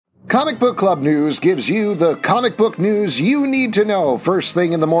Comic Book Club News gives you the comic book news you need to know first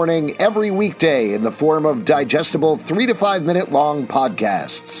thing in the morning every weekday in the form of digestible 3 to 5 minute long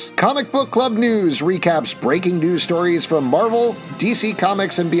podcasts. Comic Book Club News recaps breaking news stories from Marvel, DC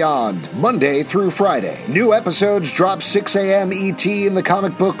Comics, and beyond, Monday through Friday. New episodes drop 6 a.m. ET in the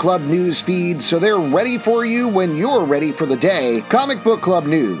Comic Book Club News feed, so they're ready for you when you're ready for the day. Comic Book Club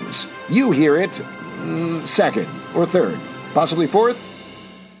News. You hear it second or third, possibly fourth.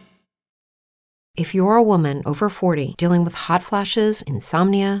 If you're a woman over 40 dealing with hot flashes,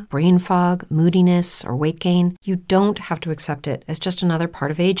 insomnia, brain fog, moodiness, or weight gain, you don't have to accept it as just another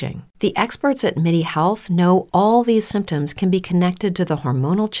part of aging. The experts at MIDI Health know all these symptoms can be connected to the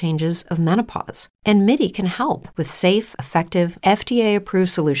hormonal changes of menopause. And MIDI can help with safe, effective, FDA-approved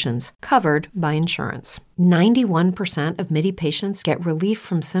solutions covered by insurance. 91% of MIDI patients get relief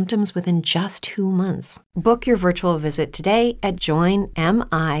from symptoms within just 2 months. Book your virtual visit today at joinmidi.com.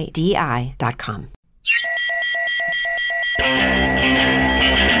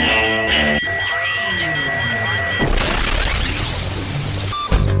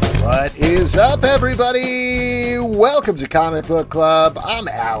 What is up, everybody? Welcome to Comic Book Club. I'm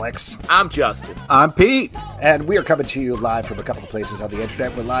Alex. I'm Justin. I'm Pete. And we are coming to you live from a couple of places on the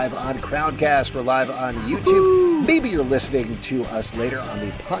internet. We're live on Crowdcast. We're live on YouTube. Woo! Maybe you're listening to us later on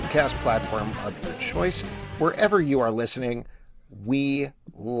the podcast platform of your choice. Wherever you are listening, we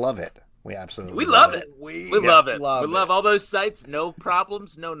love it. We absolutely love it. We love it. Love we love all those sites. No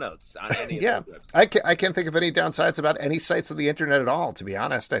problems, no notes on any of those websites. I can't think of any downsides about any sites of the internet at all, to be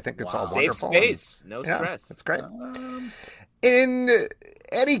honest. I think it's all wonderful. Safe space, no stress. It's great. In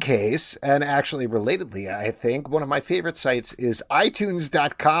any case, and actually relatedly, I think one of my favorite sites is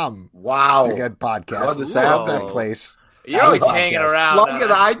iTunes.com. Wow. To get podcasts. I love that place. You're always hanging around. Love at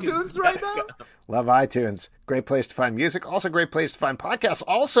iTunes right now? Love iTunes. Great place to find music. Also a great place to find podcasts.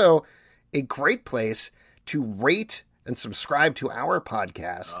 Also a great place to rate and subscribe to our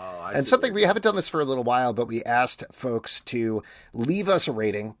podcast. And something, we haven't done this for a little while, but we asked folks to leave us a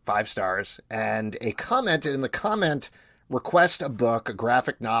rating, 5 stars, and a comment. And in the comment, request a book, a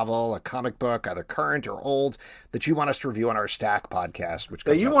graphic novel, a comic book, either current or old, that you want us to review on our Stack podcast, which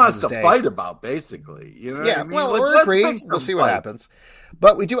that you want us to fight about, basically. You know what I mean? Well, we'll agree. We'll see what happens.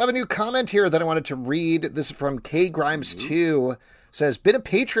 But we do have a new comment here that I wanted to read. This is from K Grimes 2. Says, been a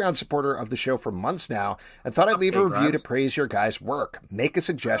Patreon supporter of the show for months now and thought I'd leave a review to praise your guys' work, make a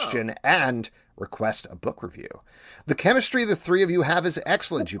suggestion, and request a book review. The chemistry the three of you have is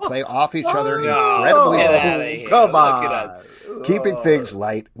excellent. You play off each other incredibly well. Come on. Keeping things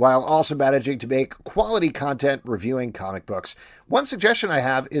light while also managing to make quality content reviewing comic books. One suggestion I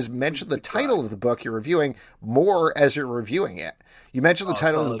have is mention the title of the book you're reviewing more as you're reviewing it. You mention the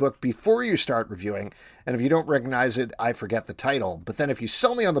title of the book before you start reviewing, and if you don't recognize it, I forget the title. But then if you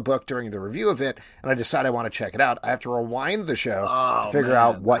sell me on the book during the review of it, and I decide I want to check it out, I have to rewind the show to figure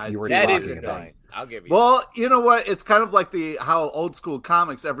out what you were talking about. I'll give you. Well, you know what? It's kind of like how old school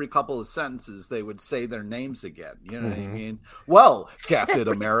comics, every couple of sentences, they would say their names again. You know what I mean? Well, Captain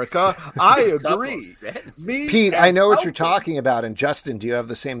America, I agree. Pete, I know what you're talking about. And Justin, do you have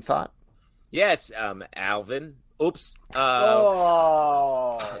the same thought? Yes, Alvin. Oops.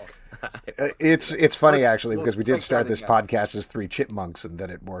 It's funny, actually, because we did start this podcast as 3 chipmunks, and then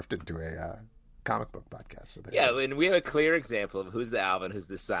it morphed into a comic book podcast. So and we have a clear example of who's the Alvin, who's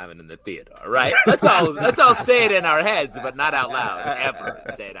the Simon, and the Theodore, right? Let's all say it in our heads, but not out loud. Ever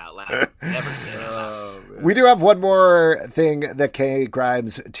say it out loud. Never say it out loud. We do have one more thing that K.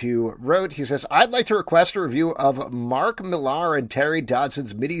 Grimes 2 wrote. He says, I'd like to request a review of Mark Millar and Terry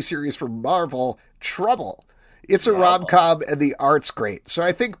Dodson's miniseries for Marvel, Trouble. It's a rom-com, and the art's great. So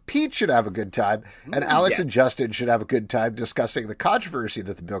I think Pete should have a good time, and Alex and Justin should have a good time discussing the controversy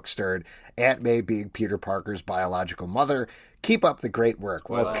that the book stirred, Aunt May being Peter Parker's biological mother. Keep up the great work.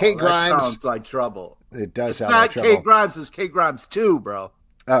 Well, K. Grimes... sounds like trouble. It does sound like trouble. It's not K. Grimes, it's K. Grimes 2, bro.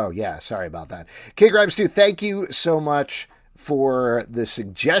 Oh, yeah, sorry about that. K. Grimes 2, thank you so much for the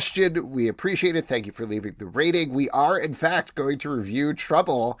suggestion. We appreciate it. Thank you for leaving the rating. We are, in fact, going to review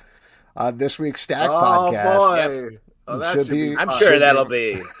Trouble on this week's Stack podcast. Boy. I'm sure that'll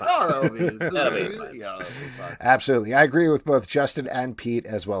be fun. That'll be fun. Absolutely. I agree with both Justin and Pete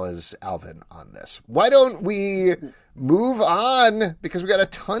as well as Alvin on this. Why don't we move on? Because we got a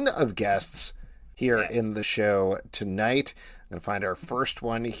ton of guests here in the show tonight. I'm going to find our first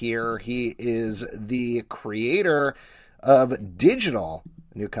one here. He is the creator of Digital,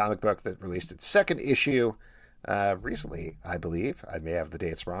 a new comic book that released its 2nd issue recently, I believe. I may have the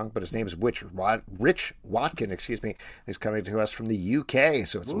dates wrong, but his name is Rich Watkin, He's coming to us from the UK,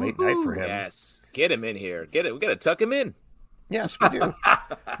 so it's late night for him. Yes. Get him in here. We got to tuck him in. Yes, we do.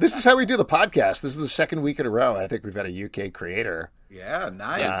 This is how we do the podcast. This is the second week in a row. I think we've had a UK creator. Yeah,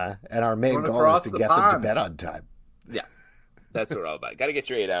 nice. And our main goal is to get them to bed on time. Yeah, that's what we're all about. Got to get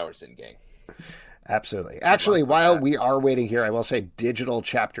your 8 hours in, gang. Absolutely. Actually, while we are waiting here, I will say Digital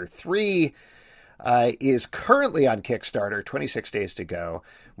Chapter 3 is currently on Kickstarter, 26 days to go.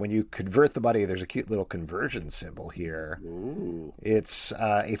 When you convert the money, there's a cute little conversion symbol here. Ooh. It's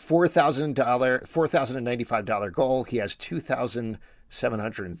a $4,095 goal. He has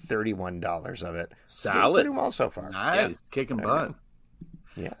 $2,731 of it. Solid. Pretty well so far. Nice. Yeah. Kicking butt.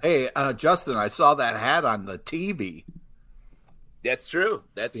 Yeah. Hey, Justin, I saw that hat on the TV. That's true.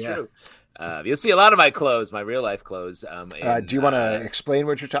 That's true. You'll see a lot of my clothes, my real life clothes. Do you want to explain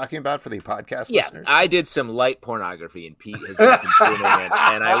what you're talking about for the podcast listeners? I did some light pornography, and Pete has been consuming it,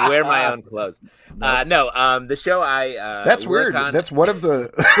 and I wear my own clothes. The show that's weird. That's one of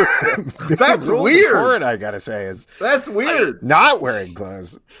the that's weird. Porn, I gotta say is that's weird. Not wearing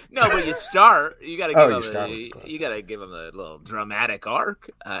clothes. No, but you start. You gotta give them a little dramatic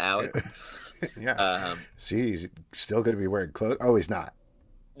arc, Alex. Yeah. See, he's still going to be wearing clothes. Oh, he's not.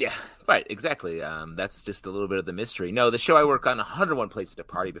 Yeah, right, exactly. That's just a little bit of the mystery. No, the show I work on, 101 Places to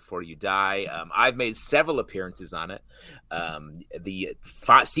Party Before You Die. I've made several appearances on it. The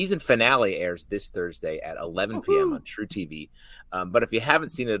season finale airs this Thursday at 11 p.m. on True TV. But if you haven't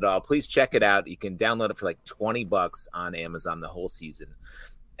seen it at all, please check it out. You can download it for like $20 on Amazon, the whole season.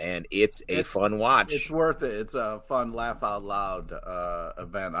 And it's a fun watch. It's worth it. It's a fun laugh out loud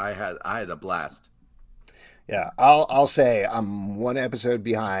event. I had a blast. Yeah, I'll say I'm one episode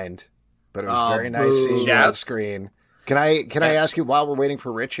behind, but it was very nice seeing you on screen. Can I ask you, while we're waiting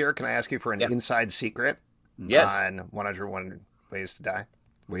for Rich here, can I ask you for an inside secret on 101 Ways to Die?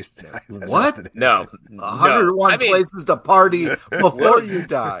 Ways to Die. What? No. 101 places to party before you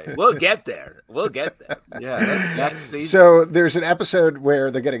die. We'll get there. Yeah, that's next season. So there's an episode where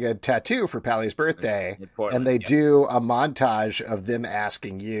they're getting a tattoo for Pally's birthday, and they do a montage of them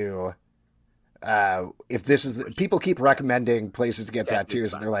asking you if this is people keep recommending places to get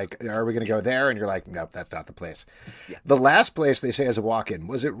tattoos, and they're like, are we going to go there? And you're like, nope, that's not the place. The last place they say is a walk-in.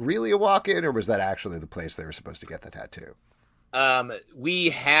 Was it really a walk-in, or was that actually the place they were supposed to get the tattoo?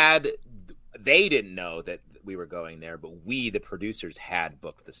 They didn't know that we were going there, but we, the producers, had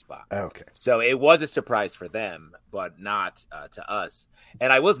booked the spot. Okay. So it was a surprise for them, but not to us.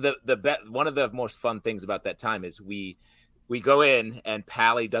 And I was one of the most fun things about that time is we go in and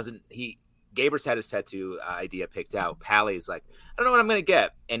Pally Gabrus had his tattoo idea picked out. Pally's like, I don't know what I'm going to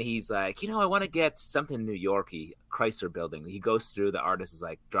get. And he's like, I want to get something New York-y, Chrysler Building. He goes through, the artist is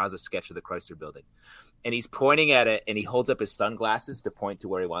like, draws a sketch of the Chrysler Building. And he's pointing at it, and he holds up his sunglasses to point to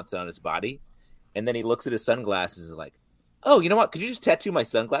where he wants it on his body. And then he looks at his sunglasses and is like, oh, you know what? Could you just tattoo my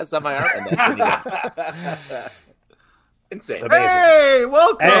sunglasses on my arm? And that's what he did. Insane. Amazing. Hey,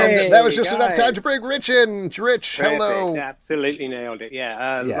 welcome. And that was just enough time to bring Rich in. Rich, hello. Absolutely nailed it.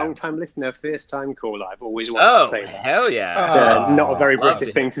 Long-time listener, first-time caller. I've always wanted to say that. Hell yeah. It's not a very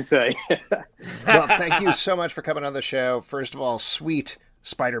British thing to say. Well, thank you so much for coming on the show. First of all, sweet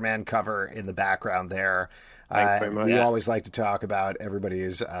Spider-Man cover in the background there. Thanks very much. We always like to talk about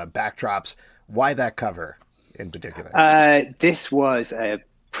everybody's backdrops. Why that cover in particular? This was a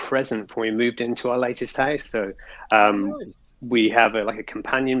present when we moved into our latest house. So we have a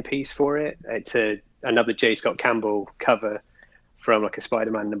companion piece for it. It's another J. Scott Campbell cover from a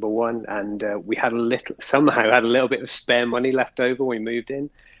Spider-Man #1, and we had somehow had a little bit of spare money left over when we moved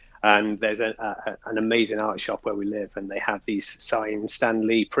in. And there's an amazing art shop where we live, and they have these signed Stan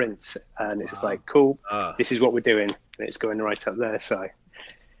Lee prints, and it's just like, cool, this is what we're doing, and it's going right up there. So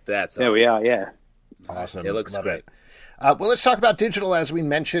that's there we are. Yeah, awesome. It looks great. Well, let's talk about digital, as we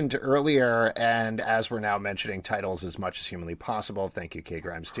mentioned earlier, and as we're now mentioning titles as much as humanly possible. Thank you, K.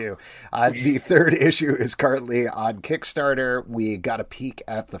 Grimes, too. The third issue is currently on Kickstarter. We got a peek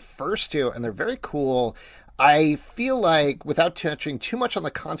at the first two, and they're very cool. I feel like, without touching too much on the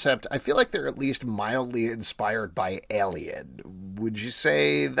concept, I feel like they're at least mildly inspired by Alien. Would you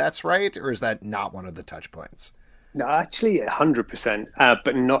say that's right, or is that not one of the touch points? No, actually, 100%,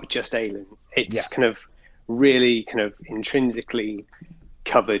 but not just Alien. It's kind of really kind of intrinsically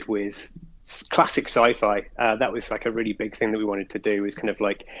covered with classic sci-fi. That was like a really big thing that we wanted to do, is kind of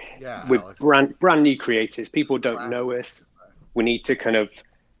like with brand new creators. People don't know us. We need to kind of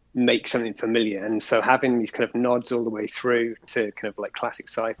make something familiar, and so having these kind of nods all the way through to kind of like classic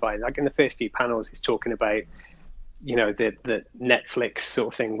sci-fi, like in the first few panels he's talking about the Netflix sort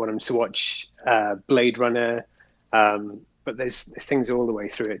of thing, want them to watch Blade Runner, but there's things all the way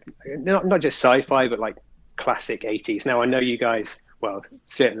through it, not just sci-fi but like classic 80s. Now I know you guys, well,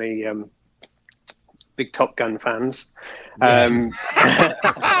 certainly big Top Gun fans.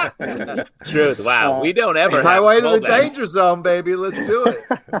 Truth. Wow. We don't ever highway have to the danger zone, baby. Let's do it.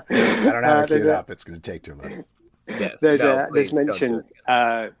 I don't have it queued up. It's going to take too long. Yeah, there's mention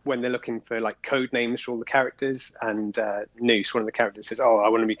when they're looking for like code names for all the characters, and Noose, one of the characters, says, "Oh, I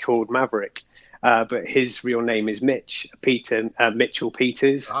want to be called Maverick," but his real name is Mitchell Peters. Pete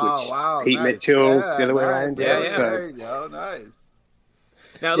nice. Mitchell, the other way around. There you go. Nice.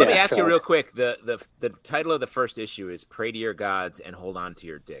 Now, let me ask you real quick. The title of the first issue is "Pray to Your Gods and Hold On to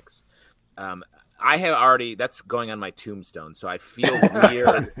Your Dicks." I have already, that's going on my tombstone, so I feel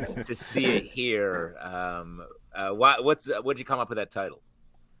weird to see it here. What'd you come up with that title?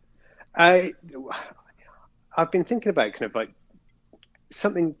 I've been thinking about kind of like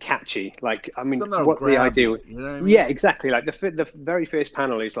something catchy, like what the ideal. You know what I mean? Yeah, exactly. Like the very first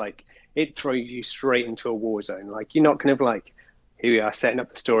panel is like it throws you straight into a war zone. Like you're not kind of like, here we are setting up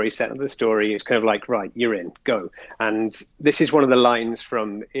the story. It's kind of like, right, you're in, go. And this is one of the lines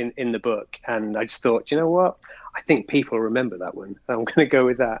from in the book. And I just thought, you know what? I think people remember that one. I'm going to go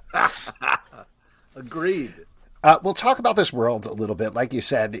with that. Agreed. We'll talk about this world a little bit. Like you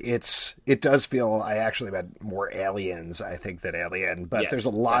said, it does feel, I actually meant more Aliens, I think, than Alien. But there's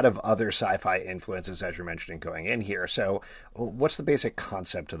a lot of other sci-fi influences, as you're mentioning, going in here. So what's the basic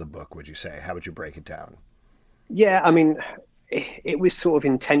concept of the book, would you say? How would you break it down? Yeah, I mean, it was sort of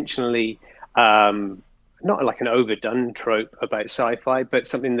intentionally not like an overdone trope about sci-fi, but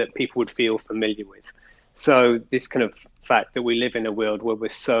something that people would feel familiar with. So this kind of fact that we live in a world where we're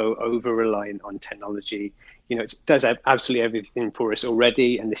so over-reliant on technology, it does have absolutely everything for us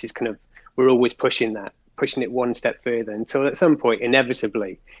already. And this is kind of, we're always pushing it one step further until at some point,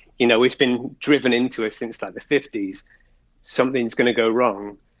 inevitably, it's been driven into us since like the 50s, something's going to go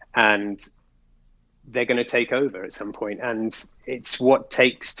wrong and they're going to take over at some point. And it's what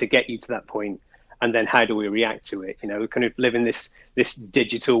takes to get you to that point. And then how do we react to it? We kind of live in this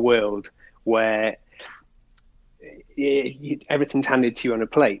digital world where everything's handed to you on a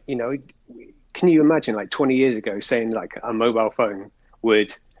plate. Can you imagine like 20 years ago saying like a mobile phone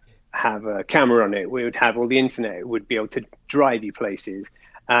would have a camera on it, we would have all the internet, it would be able to drive you places.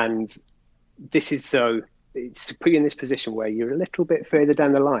 And this is it's to put you in this position where you're a little bit further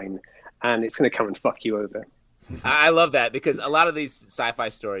down the line and it's going to come and fuck you over. I love that, because a lot of these sci-fi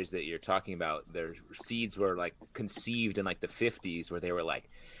stories that you're talking about, their seeds were like conceived in like the 50s, where they were like,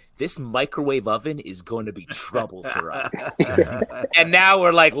 this microwave oven is going to be trouble for us. And now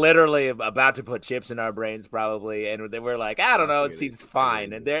we're like literally about to put chips in our brains probably. And we're like, I don't know, it seems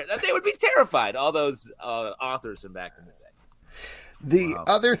fine. And they would be terrified, all those authors from back in the day. The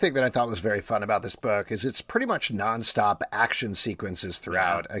other thing that I thought was very fun about this book is it's pretty much nonstop action sequences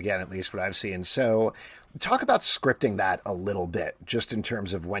throughout, again, at least what I've seen. So talk about scripting that a little bit, just in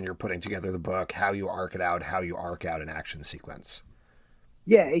terms of when you're putting together the book, how you arc it out, how you arc out an action sequence.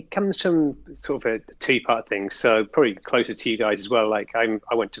 Yeah, it comes from sort of a two-part thing. So probably closer to you guys as well. Like I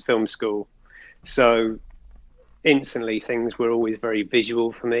went to film school, so instantly things were always very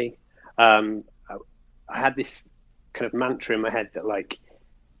visual for me. I had this kind of mantra in my head that like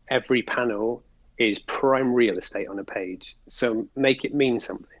every panel is prime real estate on a page. So make it mean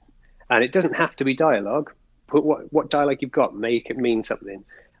something. And it doesn't have to be dialogue. Put what dialogue you've got, make it mean something.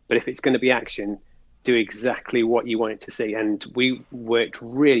 But if it's going to be action, do exactly what you want it to see. And we worked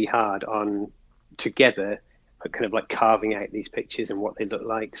really hard on together kind of like carving out these pictures and what they look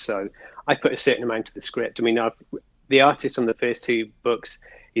like. So I put a certain amount of the script. I mean, the artist on the first two books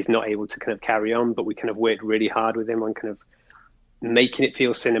is not able to kind of carry on, but we kind of worked really hard with him on kind of making it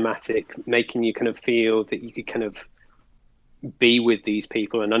feel cinematic, making you kind of feel that you could kind of be with these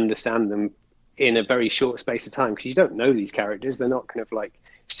people and understand them in a very short space of time, because you don't know these characters. They're not kind of like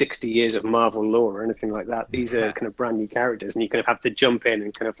 60 years of Marvel lore or anything like that. These are kind of brand new characters, and you kind of have to jump in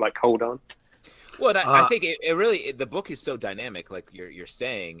and kind of like hold on. Well, I think it really, the book is so dynamic, like you're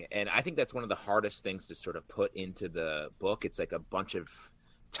saying, and I think that's one of the hardest things to sort of put into the book. It's like a bunch of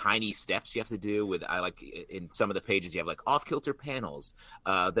tiny steps you have to do with, I like in some of the pages you have like off-kilter panels.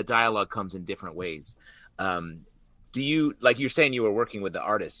 The dialogue comes in different ways. Do you, like you're saying you were working with the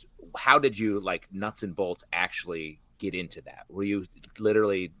artist, how did you like nuts and bolts actually get into that? Were you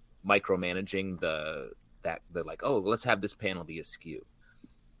literally micromanaging the like, oh, let's have this panel be askew?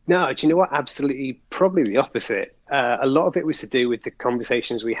 No, do you know what? Absolutely, probably the opposite. A lot of it was to do with the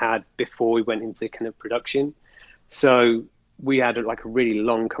conversations we had before we went into kind of production. So we had like a really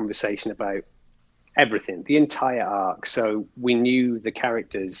long conversation about everything, the entire arc. So we knew the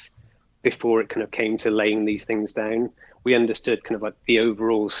characters before it kind of came to laying these things down. We understood kind of like the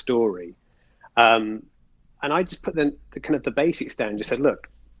overall story. And I just put the kind of the basics down, just said, look,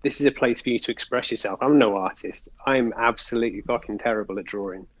 this is a place for you to express yourself. I'm no artist. I'm absolutely fucking terrible at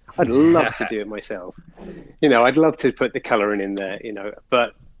drawing. I'd love to do it myself. I'd love to put the coloring in there,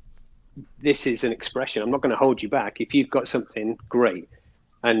 but this is an expression. I'm not going to hold you back. If you've got something, great.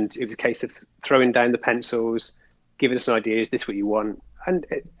 And it was a case of throwing down the pencils, giving us an idea, is this what you want? And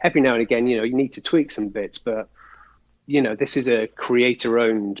every now and again, you need to tweak some bits, but, this is a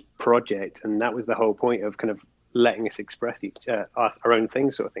creator-owned project. And that was the whole point of kind of letting us express our own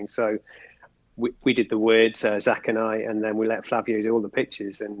thing sort of thing. So we did the words, Zach and I, and then we let Flavio do all the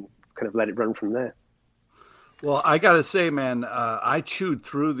pictures and kind of let it run from there. Well, I got to say, man, I chewed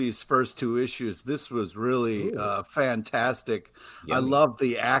through these first 2 issues. This was really fantastic. Yummy. I love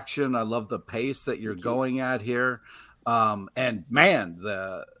the action. I love the pace that you're going at here. And man,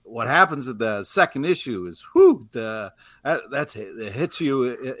 what happens at the second issue is, it hits you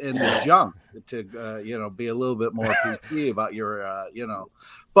in the junk to, be a little bit more PC about your,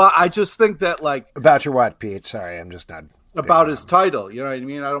 But I just think that, like, about your what, Pete? Sorry, I'm just not. About his title, you know what I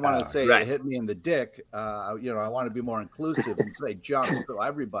mean? I don't want to say it hit me in the dick. I want to be more inclusive and say junk so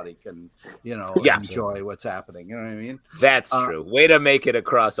everybody can, enjoy what's happening. You know what I mean? That's true. Way to make it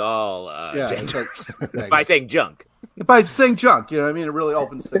across all genders by saying junk. By saying junk, you know what I mean? It really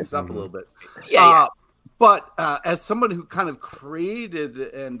opens things up a little bit. But as someone who kind of created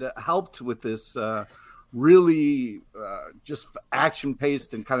and helped with this really just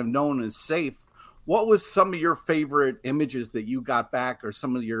action-paced and kind of known as safe, what was some of your favorite images that you got back, or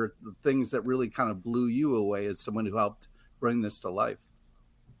some of your things that really kind of blew you away as someone who helped bring this to life?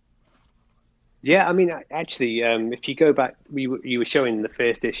 Yeah, I mean, actually, if you go back, you were showing the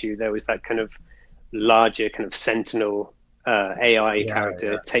first issue, there was that kind of larger kind of Sentinel AI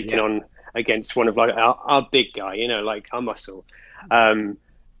character taking on against one of like our big guy, like our muscle.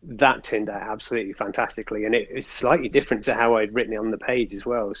 That turned out absolutely fantastically, and it was slightly different to how I'd written it on the page as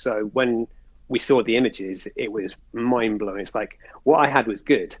well. So when we saw the images, it was mind-blowing. It's like, what I had was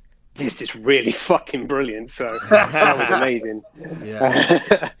good. This is really fucking brilliant. So that was amazing. Maybe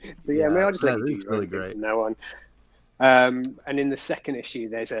I'll just let you do your own thing from now on. And in the second issue,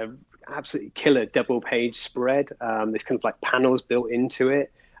 there's a absolutely killer double-page spread. There's kind of like panels built into it.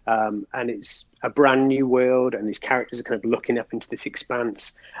 And it's a brand new world, and these characters are kind of looking up into this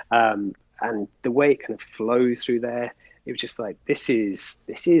expanse. And the way it kind of flows through there, it was just like, this is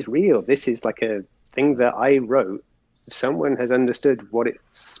real. This is like a thing that I wrote. Someone has understood what it's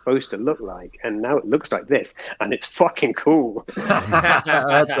supposed to look like, and now it looks like this, and it's fucking cool.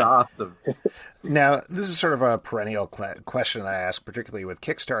 That's awesome. Now, this is sort of a perennial question that I ask, particularly with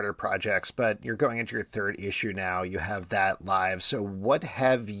Kickstarter projects, but you're going into your 3rd issue now. You have that live. So what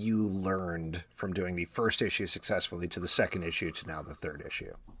have you learned from doing the first issue successfully to the second issue to now the 3rd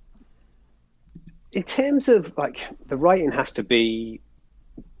issue? In terms of, like, the writing has to be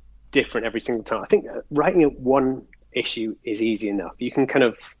different every single time. I think writing one issue is easy enough. You can kind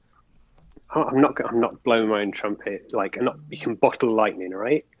of, I'm not blowing my own trumpet. Like, you can bottle lightning,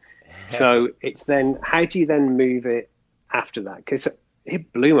 right? So it's then, how do you then move it after that? Because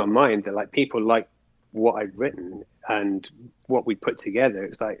it blew my mind that, like, people like what I'd written and what we put together.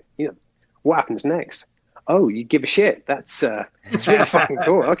 It's like, what happens next? Oh, you give a shit. That's really fucking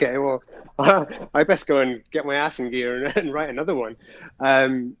cool. Okay, well, I best go and get my ass in gear and write another one.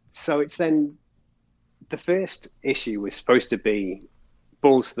 So it's then, the first issue was supposed to be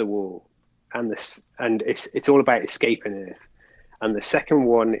balls to the wall, and it's all about escaping Earth. And the second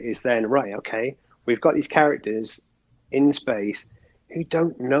one is then, right, okay, we've got these characters in space who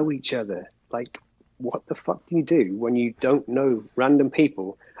don't know each other. Like, what the fuck do you do when you don't know random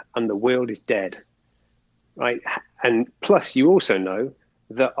people and the world is dead? Right? And plus, you also know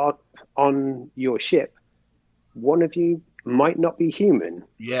that on your ship, one of you might not be human.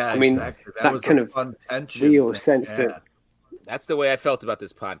 Yeah, I mean, exactly. That was kind of fun tension. Real sense that. That's the way I felt about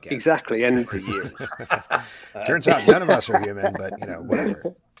this podcast. Exactly, and for years. Turns out none of us are human, but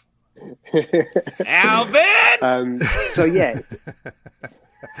whatever. Alvin. So yeah,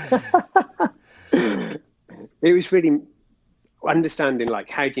 it was really understanding, like,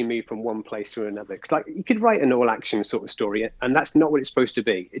 how do you move from one place to another? Because, like, you could write an all-action sort of story, and that's not what it's supposed to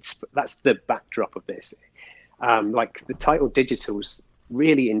be. That's the backdrop of this. Like, the title Digital's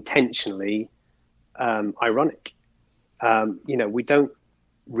really intentionally ironic. We don't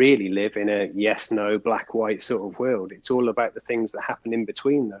really live in a yes, no, black, white sort of world. It's all about the things that happen in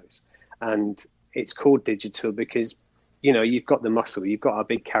between those. And it's called digital because, you've got the muscle, you've got our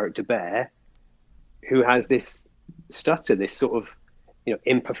big character Bear, who has this stutter, this sort of,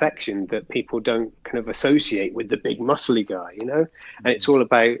 imperfection that people don't kind of associate with the big muscly guy, And it's all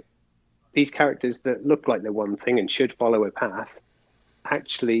about these characters that look like they're one thing and should follow a path,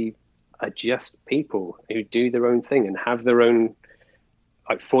 actually are just people who do their own thing and have their own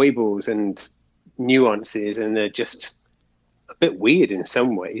like foibles and nuances, and they're just a bit weird in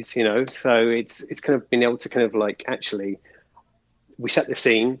some ways, you know. So it's kind of been able to kind of like, actually, we set the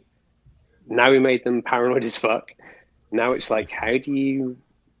scene, now we made them paranoid as fuck. Now it's like, how do you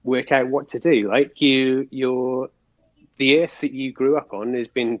work out what to do? Like the earth that you grew up on has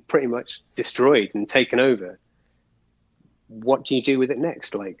been pretty much destroyed and taken over. What do you do with it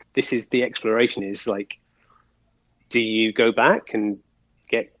next? Like, this is the exploration, is like, do you go back and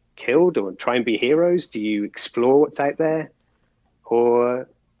get killed or try and be heroes? Do you explore what's out there, or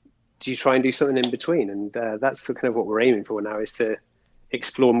do you try and do something in between? And that's kind of what we're aiming for now, is to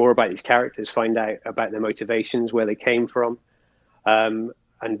explore more about these characters, find out about their motivations, where they came from, and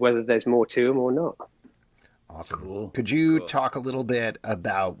whether there's more to them or not. Awesome. Cool. Could you talk a little bit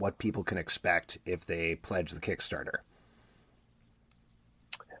about what people can expect if they pledge the Kickstarter?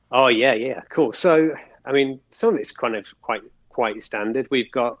 Oh yeah, cool. So I mean, some of it's kind of quite standard.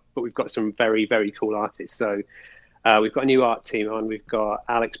 We've got some very, very cool artists. So we've got a new art team on. We've got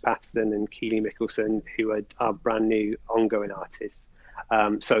Alex Patterson and Keely Mickelson, who are our brand new ongoing artists.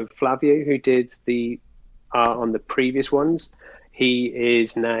 So Flavio, who did the art on the previous ones, he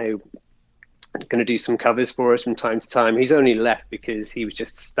is now going to do some covers for us from time to time. He's only left because he was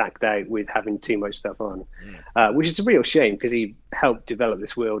just stacked out with having too much stuff on, which is a real shame, because he helped develop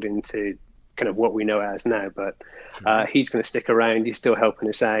this world into kind of what we know it as now. But he's going to stick around. He's still helping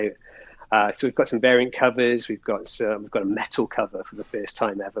us out. So we've got some variant covers. We've got a metal cover for the first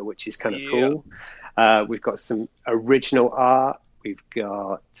time ever, which is kind of cool. We've got some original art. We've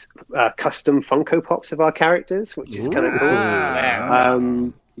got custom Funko Pops of our characters, which is kind of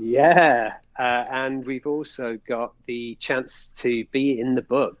cool. And we've also got the chance to be in the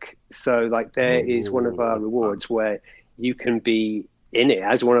book. So like, there is one of our rewards where you can be in it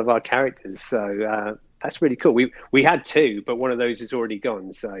as one of our characters. So that's really cool. We had two, but one of those is already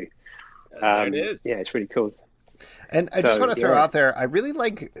gone. So there it is. Yeah, it's really cool. And I just want to throw out there, I really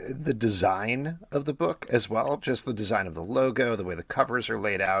like the design of the book as well. Just the design of the logo, the way the covers are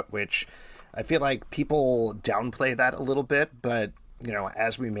laid out, which I feel like people downplay that a little bit. But, you know,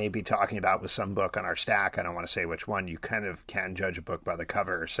 as we may be talking about with some book on our stack, I don't want to say which one, you kind of can judge a book by the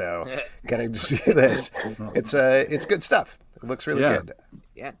cover. So getting to see this, it's good stuff. It looks really good.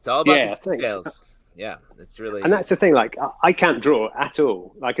 Yeah, it's all about the details. Yeah, it's really... And that's the thing, like, I can't draw at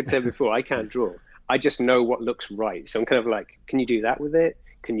all. Like I said before, I can't draw. I just know what looks right. So I'm kind of like, can you do that with it?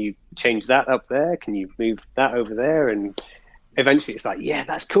 Can you change that up there? Can you move that over there? And eventually it's like, yeah,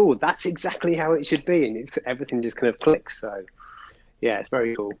 that's cool. That's exactly how it should be. And everything just kind of clicks. So yeah, it's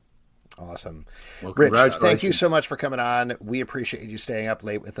very cool. Awesome. Well, Rich, thank you so much for coming on. We appreciate you staying up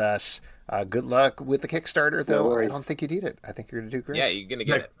late with us. Good luck with the Kickstarter, though. I don't think you need it. I think you're going to do great. Yeah, you're going to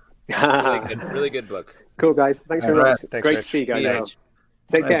get it. Really good book. Cool, guys. Thanks very much. Thanks, great Rich. To see you guys.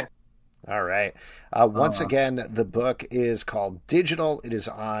 Take care. All right. Once again, the book is called Digital. It is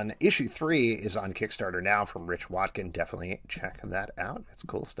on issue 3 is on Kickstarter now from Rich Watkin. Definitely check that out. It's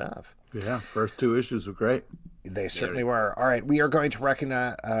cool stuff. Yeah, first 2 issues were great. They certainly were. All right, we are going to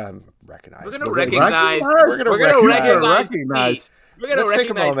recognize. We're going to recognize. We're going to recognize. Let's take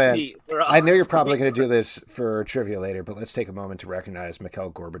a moment. I know you're probably going to do this for trivia later, but let's take a moment to recognize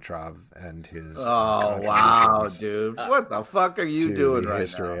Mikhail Gorbachev and his. Oh wow, dude! What the fuck are you doing right now?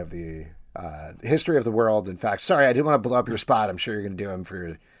 History of the world. In fact, sorry, I didn't want to blow up your spot. I'm sure you're going to do him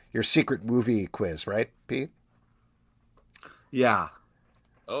for your secret movie quiz, right, Pete? Yeah.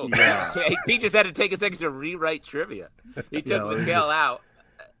 Oh, yeah. Pete just had to take a second to rewrite trivia. He took Mikhail out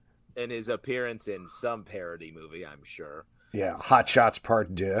in his appearance in some parody movie, I'm sure. Yeah, Hot Shots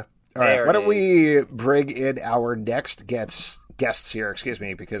Part 2. All right, why don't we bring in our next guests here,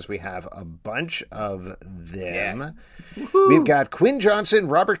 because we have a bunch of them. Yes. We've got Quinn Johnson,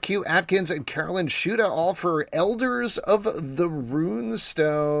 Robert Q. Atkins, and Carolyn Shuda, all for Elders of the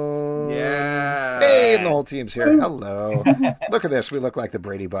Runestone. Yeah. Hey, and the whole team's here. Hello. Look at this. We look like the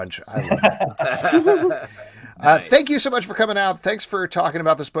Brady Bunch. I love it. Nice. Thank you so much for coming out. Thanks for talking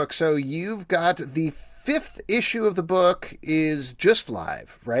about this book. So you've got the 5th issue of the book is just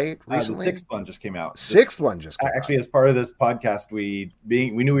live, right? Recently, the 6th one just came out. 6th one just came out. Actually, as part of this podcast, we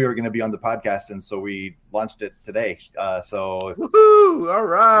knew we were going to be on the podcast, and so we launched it today. Woohoo! All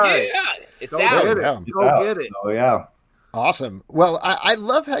right, yeah, it's out. Go get it. So yeah, Awesome. Well, I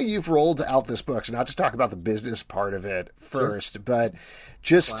love how you've rolled out this book. So not to talk about the business part of it first, but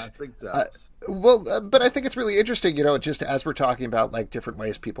just but I think it's really interesting, just as we're talking about like different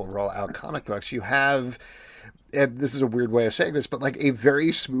ways people roll out comic books, you have, and this is a weird way of saying this, but like a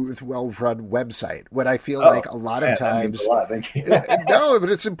very smooth, well-run website. What I feel like a lot of times, no, but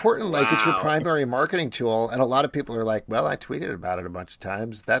it's important. Like it's your primary marketing tool. And a lot of people are like, well, I tweeted about it a bunch of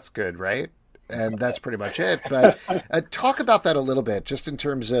times. That's good, right? And that's pretty much it. But talk about that a little bit, just in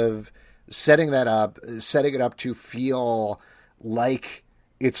terms of setting it up to feel like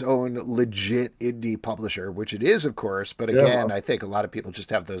its own legit indie publisher, which it is, of course. But again, I think a lot of people just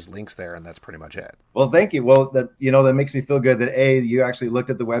have those links there, and that's pretty much it. Well, thank you. Well, that makes me feel good that you actually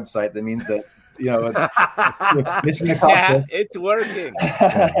looked at the website. That means that mission accomplished. Yeah, it's working.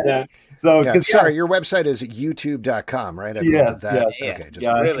 So, sorry, your website is youtube.com, right? Yes. Okay, just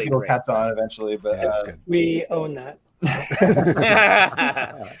really it'll catch on eventually, but we own that.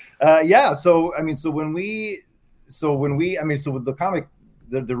 So with the comic,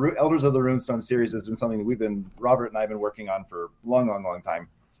 the Elders of the Runestone series has been something that Robert and I have been working on for a long time,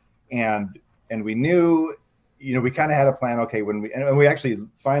 and we knew, we kind of had a plan. Okay, and we actually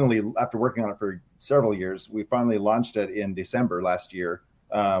finally, after working on it for several years, we finally launched it in December last year.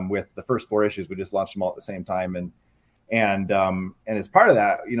 With the first 4 issues, we just launched them all at the same time, and as part of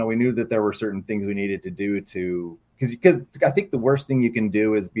that, we knew that there were certain things we needed to do because I think the worst thing you can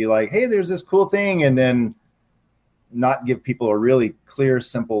do is be like, hey, there's this cool thing, and then not give people a really clear,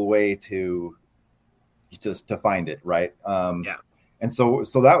 simple way to find it, right? And so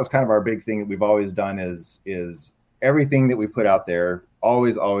that was kind of our big thing that we've always done is everything that we put out there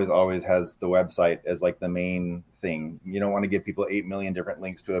always has the website as like the main thing. You don't want to give people 8 million different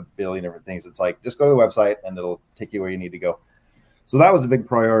links to a billion different things. It's like, just go to the website and it'll take you where you need to go. So that was a big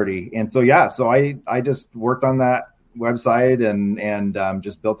priority. And so, I just worked on that website and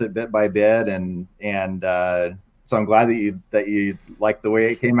just built it bit by bit. And so I'm glad that you like the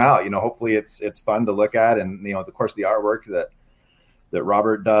way it came out. Hopefully it's fun to look at, and of course the artwork that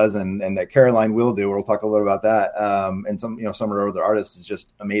Robert does and that Caroline will do. We'll talk a little about that. And some of our other artists is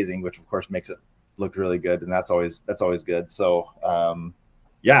just amazing, which of course makes it look really good, and that's always good. So I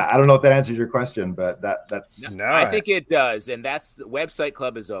don't know if that answers your question, but that's no, I think it does. And that's the website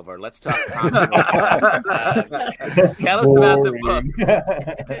club is over. Let's talk content. Tell us about the book.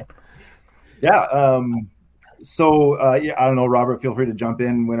 So I don't know, Robert, feel free to jump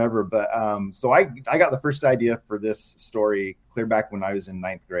in whenever, but so I got the first idea for this story clear back when I was in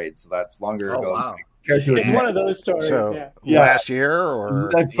 9th grade. So that's longer ago. Wow. It's one of those stories. So last year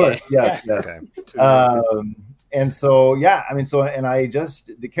or first, yes. Okay. And so, and I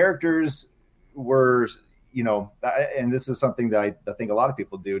just, the characters were, and this is something that I think a lot of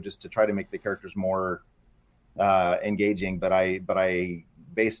people do just to try to make the characters more engaging, but I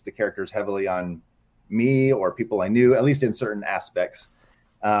based the characters heavily on me or people I knew, at least in certain aspects.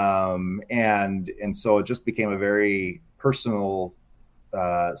 And so it just became a very personal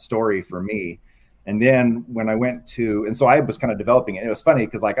story for me. And then when I went to, and so I was kind of developing it. It was funny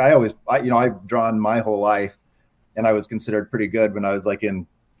because like I've drawn my whole life, and I was considered pretty good when I was like in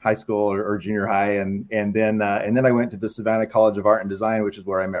high school or junior high. And then I went to the Savannah College of Art and Design, which is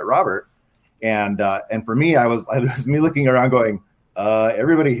where I met Robert. And for me, it was me looking around going,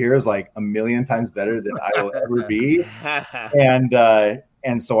 everybody here is like a million times better than I will ever be.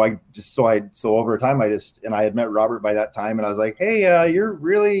 And so over time I had met Robert by that time, and I was like, hey, you're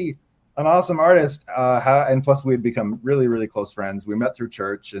really an awesome artist. And plus we had become really, really close friends. We met through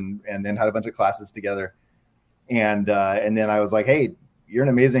church and then had a bunch of classes together. And then I was like, hey, you're an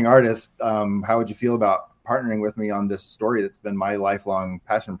amazing artist. How would you feel about partnering with me on this story that's been my lifelong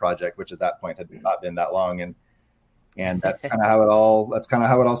passion project, which at that point had not been that long. And that's kind of how it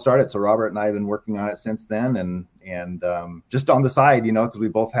all started. So Robert and I have been working on it since then, and just on the side, because we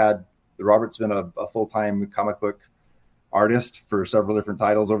both Robert's been a full-time comic book artist for several different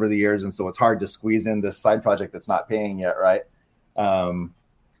titles over the years, and so it's hard to squeeze in this side project that's not paying yet, right?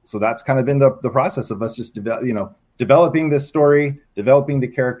 So that's kind of been the process of us just developing this story, developing the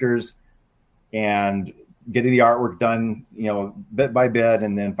characters, and getting the artwork done, bit by bit,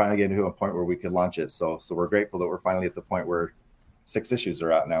 and then finally getting to a point where we could launch it. So we're grateful that we're finally at the point where 6 issues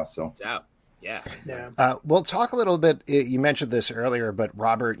are out now. So it's out. Yeah. We'll talk a little bit. You mentioned this earlier, but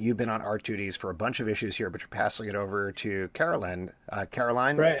Robert, you've been on art duties for a bunch of issues here, but you're passing it over to Caroline.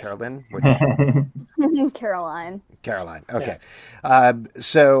 Caroline? Right. Carolyn? Caroline. Okay. Yeah.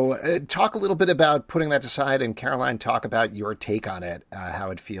 So talk a little bit about putting that aside, and Caroline, talk about your take on it,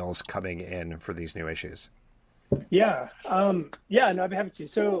 how it feels coming in for these new issues. Yeah. No, I'd be happy to.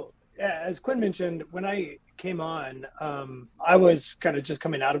 So as Quinn mentioned, when I came on, I was kind of just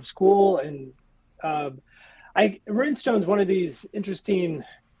coming out of school, and Runestone's one of these interesting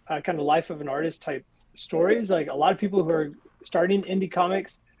kind of life of an artist type stories. Like a lot of people who are starting indie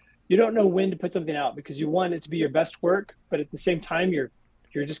comics, you don't know when to put something out because you want it to be your best work, but at the same time, you're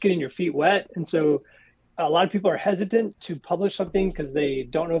just getting your feet wet. And so a lot of people are hesitant to publish something because they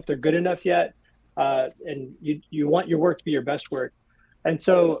don't know if they're good enough yet. And you want your work to be your best work. And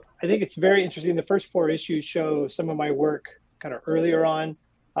so I think it's very interesting. The first 4 issues show some of my work kind of earlier on.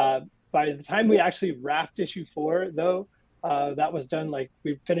 By the time we actually wrapped issue 4, though, that was done, like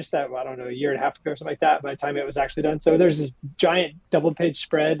we finished that, I don't know, a year and a half ago or something like that, by the time it was actually done. So there's this giant double-page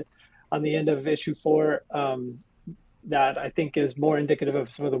spread on the end of issue 4 that I think is more indicative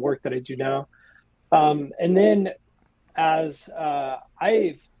of some of the work that I do now. And then as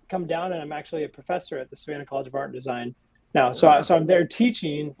I've come down, and I'm actually a professor at the Savannah College of Art and Design now. So I'm there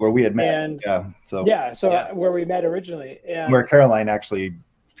teaching. Where we had met. And where we met originally. And where Caroline actually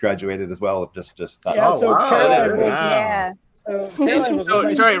graduated as well. Caroline was, So Caroline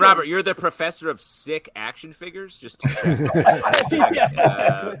was sorry, Robert, you're the professor of sick action figures? Just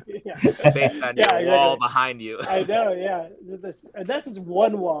based on your wall behind you. I know, yeah. That's just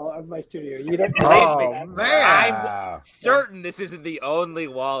one wall of my studio. You don't man. I'm certain this isn't the only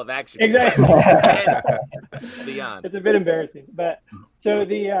wall of action. Exactly. Beyond. It's a bit embarrassing. But so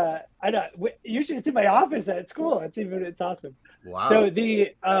I know usually it's in my office at school. It's awesome. Wow. So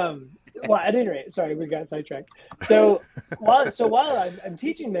well, at any rate, sorry, we got sidetracked. So while I'm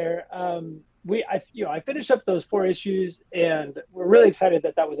teaching there, I finished up those 4 issues, and we're really excited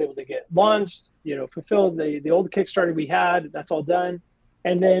that was able to get launched. Fulfilled the old Kickstarter we had. That's all done,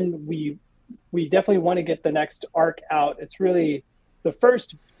 and then we definitely want to get the next arc out. It's really the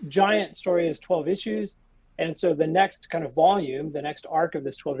first giant story is 12 issues, and so the next kind of volume, the next arc of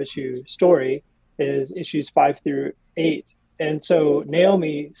this 12-issue story is issues 5 through 8. And so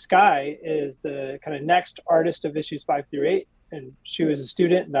Naomi Sky is the kind of next artist of issues 5 through 8. And she was a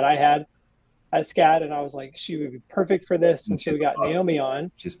student that I had at SCAD. And I was like, she would be perfect for this. And so we got Naomi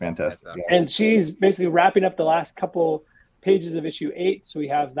on. She's fantastic. And she's basically wrapping up the last couple pages of issue 8. So we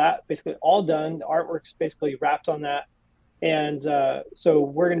have that basically all done. The artwork's basically wrapped on that. And so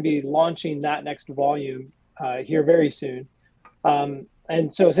we're going to be launching that next volume here very soon.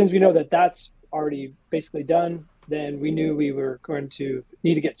 And so since we know that that's already basically done, then we knew we were going to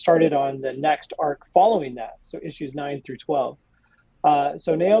need to get started on the next arc following that. So issues 9 through 12.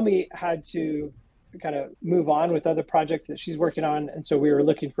 So Naomi had to kind of move on with other projects that she's working on. And so we were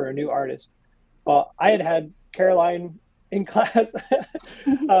looking for a new artist. Well, I had Caroline in class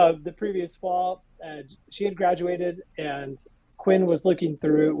the previous fall, and she had graduated, and Quinn was we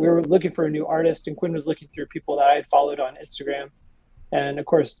were looking for a new artist, and Quinn was looking through people that I had followed on Instagram. And of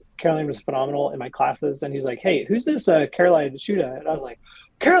course, Caroline was phenomenal in my classes. And he's like, "Hey, who's this Caroline Shuda?" And I was like,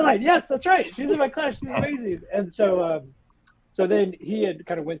 "Caroline, yes, that's right. She's in my class. She's amazing." And so then he had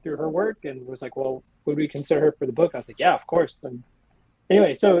kind of went through her work and was like, "Well, would we consider her for the book?" I was like, "Yeah, of course." And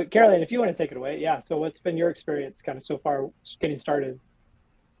anyway, so Caroline, if you want to take it away, yeah. So what's been your experience kind of so far getting started?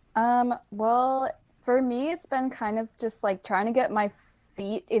 Well, for me, it's been kind of just like trying to get my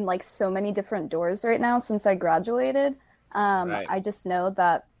feet in like so many different doors right now since I graduated. Right. I just know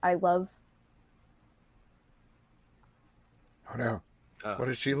that I love. Oh no! What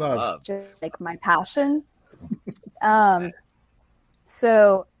does she love? Just like my passion.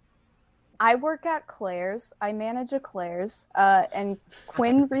 So I work at Claire's. I manage a Claire's. And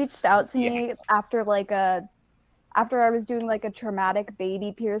Quinn reached out to me after I was doing like a traumatic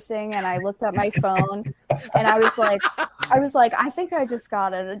baby piercing, and I looked at my phone and I was like, I think I just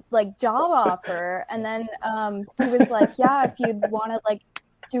got a job offer. And then he was like, yeah, if you'd want to like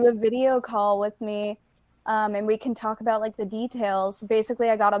do a video call with me, and we can talk about like the details. Basically,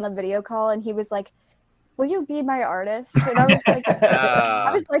 I got on the video call and he was like, will you be my artist? And I was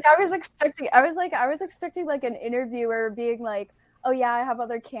like, I was expecting like an interviewer being like, oh yeah, I have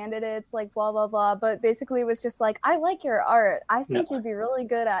other candidates, like blah, blah, blah. But basically it was just like, I like your art. I think you'd be really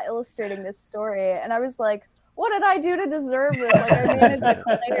good at illustrating this story. And I was like, what did I do to deserve this? Like I managed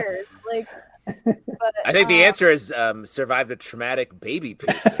players. But I think the answer is survived a traumatic baby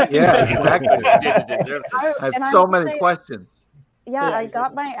piercing. Yeah, exactly. I have so many questions. Yeah, I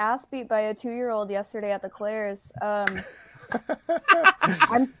got my ass beat by a 2-year-old yesterday at the Claire's.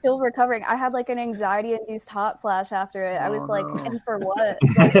 I'm still recovering. I had like an anxiety-induced hot flash after it. I was like, and for what?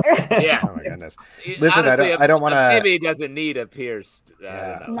 Yeah. Oh my goodness. Listen, honestly, I don't want to. Maybe it doesn't need a pierced.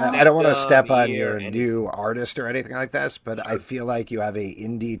 I don't want to step on your new artist or anything like this, but I feel like you have a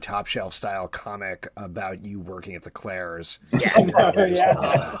indie top shelf style comic about you working at the Claire's. Yeah,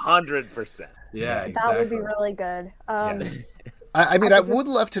 100%. Yeah, exactly. That would be really good. Yes. I mean, I would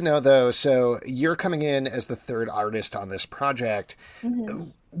love to know, though, so you're coming in as the third artist on this project.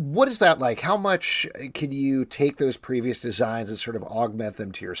 Mm-hmm. What is that like? How much can you take those previous designs and sort of augment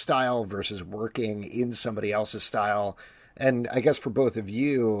them to your style versus working in somebody else's style? And I guess for both of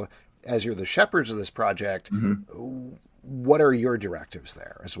you, as you're the shepherds of this project, what are your directives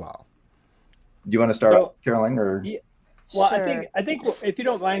there as well? Do you want to start, Caroline? Or well, sure. I think if you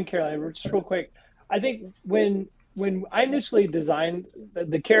don't mind, Caroline, just real quick, I think when I initially designed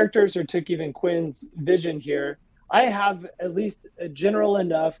the characters or took even Quinn's vision here, I have at least a general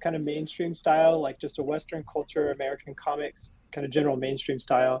enough kind of mainstream style, like just a Western culture, American comics, kind of general mainstream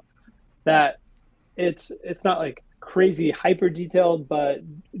style, that it's not like crazy hyper detailed, but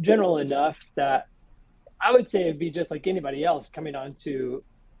general enough that I would say it'd be just like anybody else coming on to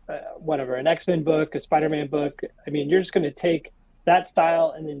whatever, an X-Men book, a Spider-Man book. I mean, you're just going to take that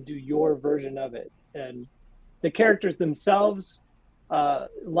style and then do your version of it. And the characters themselves,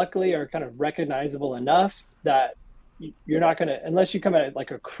 luckily, are kind of recognizable enough that you're not going to, unless you come at it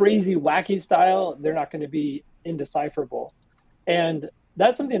like a crazy, wacky style, they're not going to be indecipherable. And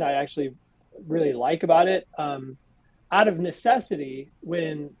that's something I actually really like about it. Out of necessity,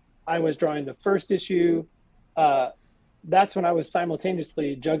 when I was drawing the first issue, that's when I was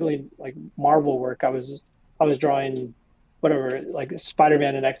simultaneously juggling like Marvel work. I was drawing whatever, like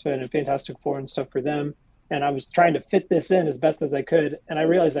Spider-Man and X-Men and Fantastic Four and stuff for them. And I was trying to fit this in as best as I could. And I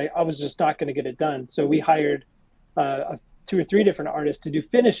realized I was just not going to get it done. So we hired 2 or 3 different artists to do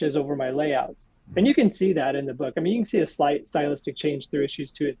finishes over my layouts. And you can see that in the book. I mean, you can see a slight stylistic change through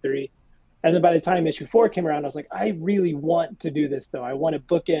issues 2 and 3. And then by the time issue 4 came around, I was like, I really want to do this, though. I want to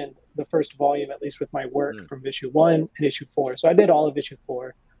bookend the first volume, at least with my work from issue 1 and issue 4. So I did all of issue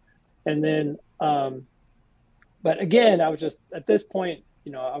 4. And then, but again, I was just, at this point,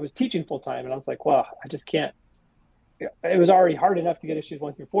 I was teaching full time, and I was like, well, I just can't. It was already hard enough to get issues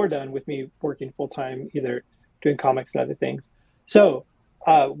 1 through 4 done with me working full time, either doing comics and other things. So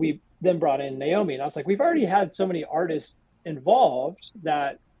we then brought in Naomi, and I was like, we've already had so many artists involved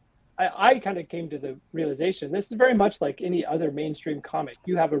that I kind of came to the realization, this is very much like any other mainstream comic.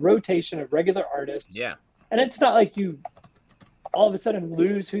 You have a rotation of regular artists. Yeah. And it's not like you all of a sudden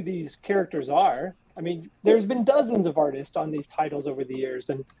lose who these characters are. I mean, there's been dozens of artists on these titles over the years,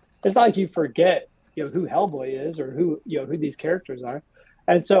 and it's not like you forget, who Hellboy is or who these characters are.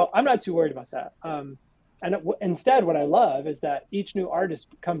 And so I'm not too worried about that. Instead, what I love is that each new artist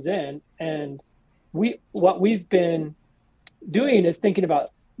comes in, and what we've been doing is thinking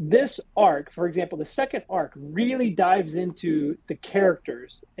about this arc. For example, the second arc really dives into the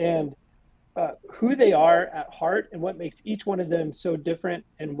characters and who they are at heart and what makes each one of them so different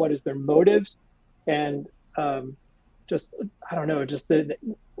and what is their motives. And just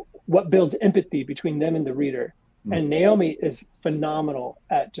what builds empathy between them and the reader. And Naomi is phenomenal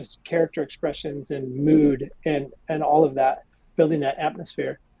at just character expressions and mood and all of that, building that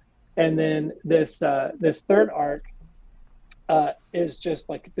atmosphere. And then this third arc is just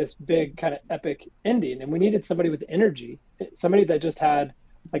like this big kind of epic ending. And we needed somebody with energy, somebody that just had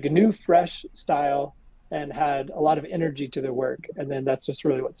like a new, fresh style and had a lot of energy to their work. And then that's just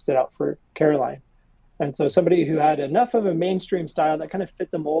really what stood out for Caroline. And so somebody who had enough of a mainstream style that kind of fit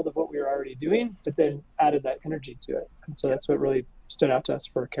the mold of what we were already doing, but then added that energy to it. And so that's what really stood out to us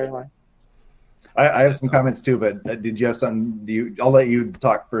for Caroline. I have some comments too, but did you have something? I'll let you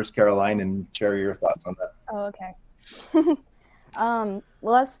talk first, Caroline, and share your thoughts on that. Oh, okay.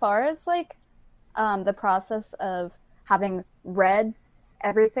 Well, as far as like the process of having read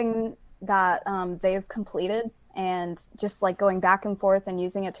everything that they've completed and just like going back and forth and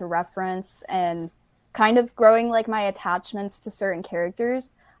using it to reference and kind of growing like my attachments to certain characters,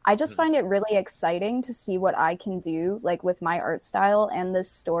 I just find it really exciting to see what I can do like with my art style and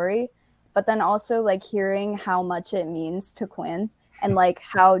this story, but then also like hearing how much it means to Quinn and like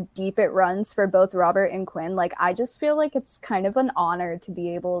how deep it runs for both Robert and Quinn. Like I just feel like it's kind of an honor to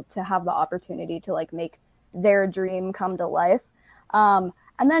be able to have the opportunity to like make their dream come to life. And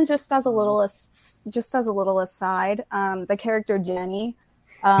then just as a little aside, the character Jenny,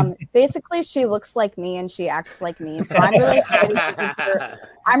 basically she looks like me and she acts like me. So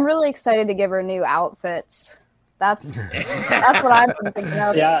I'm really excited to give her new outfits. That's what I'm thinking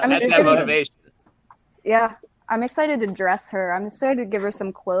of. Yeah, that's that motivation. Yeah. I'm excited to dress her. I'm excited to give her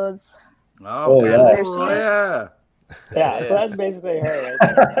some clothes. Oh yeah. Yeah, so that's basically her.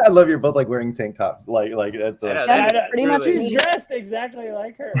 Right there. I love you're both like wearing tank tops. Like that's pretty much she's dressed exactly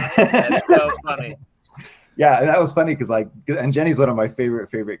like her. That's so funny. Yeah, and that was funny because and Jenny's one of my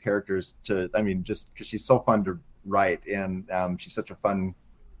favorite characters just because she's so fun to write, and she's such a fun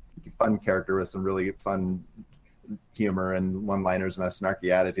character with some really fun humor and one-liners and a snarky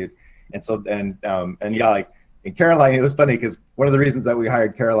attitude. And so and Caroline, it was funny because one of the reasons that we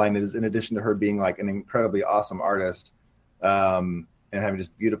hired Caroline is, in addition to her being like an incredibly awesome artist and having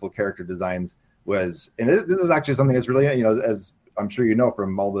just beautiful character designs, this is actually something that's really, as I'm sure you know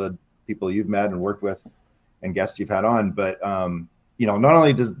from all the people you've met and worked with and guests you've had on, but not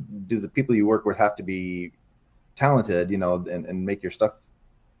only do the people you work with have to be talented, and make your stuff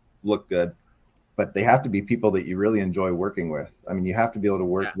look good, but they have to be people that you really enjoy working with. I mean, you have to be able to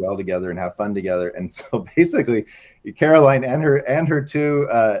work well together and have fun together. And so basically Caroline and her two,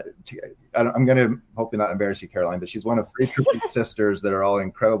 I'm going to hopefully not embarrass you, Caroline, but she's one of 3 sisters that are all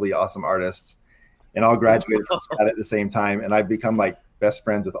incredibly awesome artists and all graduated at the same time. And I've become like best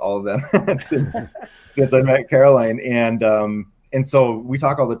friends with all of them since I met Caroline. And so we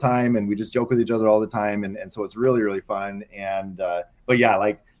talk all the time and we just joke with each other all the time. And so it's really, really fun. And, but yeah,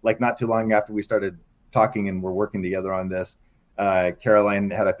 like not too long after we started talking and we're working together on this, Caroline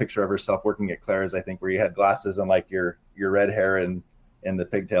had a picture of herself working at Claire's, I think, where you had glasses and like your red hair and the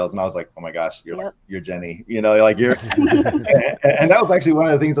pigtails. And I was like, oh my gosh, you're Jenny, like you're, and that was actually one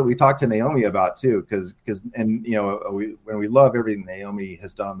of the things that we talked to Naomi about too. When we love everything Naomi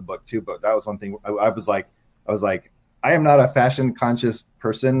has done in the book too, but that was one thing I was like, I am not a fashion conscious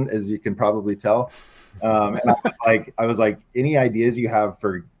person, as you can probably tell. And I was like, any ideas you have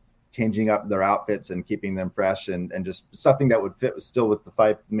for changing up their outfits and keeping them fresh and just something that would fit still with the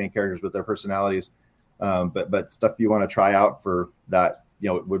 5 main characters with their personalities. But stuff you want to try out for that,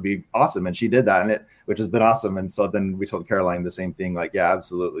 would be awesome. And she did that which has been awesome. And so then we told Caroline the same thing, like, yeah,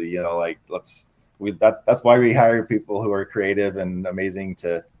 absolutely. That's why we hire people who are creative and amazing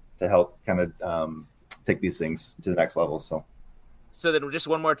to help kind of take these things to the next level. So then just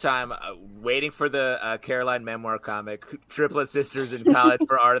one more time, waiting for the Caroline memoir comic, Triplet Sisters in College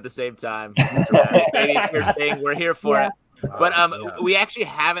for Art at the same time. We're here for it. But we actually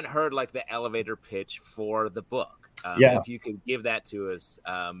haven't heard like the elevator pitch for the book. If you could give that to us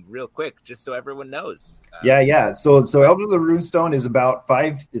real quick, just so everyone knows. So Elder of the Runestone is about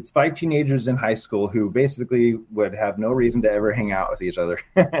 5 teenagers in high school who basically would have no reason to ever hang out with each other.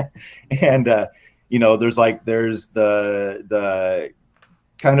 And,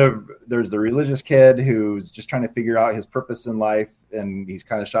 there's the religious kid who's just trying to figure out his purpose in life and he's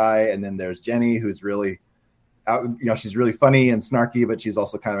kind of shy. And then there's Jenny, who's really out, she's really funny and snarky, but she's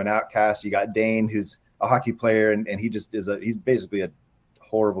also kind of an outcast. You got Dane, who's a hockey player and he just he's basically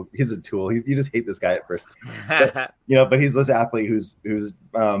he's a tool. You just hate this guy at first, but he's this athlete who's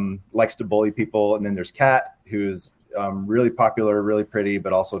likes to bully people. And then there's Kat, who's really popular, really pretty,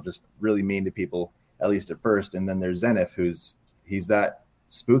 but also just really mean to people, at least at first. And then there's Zenith, he's that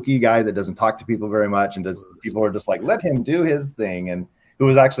spooky guy that doesn't talk to people very much and people are just like, let him do his thing. And who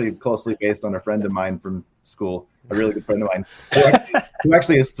was actually closely based on a friend of mine from school, a really good friend of mine, who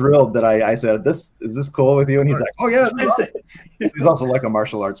actually is thrilled that I said, is this cool with you? And he's like, oh yeah. He's also like a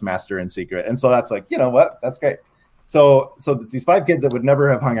martial arts master in secret. And so that's like, that's great. So it's these 5 kids that would never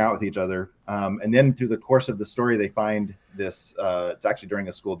have hung out with each other. And then through the course of the story, they find this, it's actually during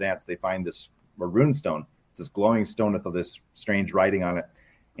a school dance, they find this rune stone. It's this glowing stone with all this strange writing on it.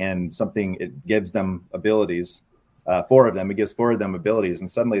 And it gives them abilities, 4 of them. It gives 4 of them abilities. And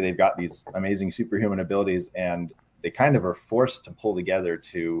suddenly they've got these amazing superhuman abilities. And they kind of are forced to pull together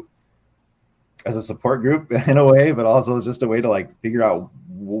as a support group in a way, but also just a way to like figure out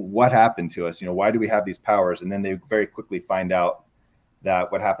what happened to us. Why do we have these powers? And then they very quickly find out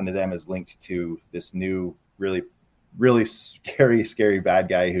that what happened to them is linked to this new, really, really scary bad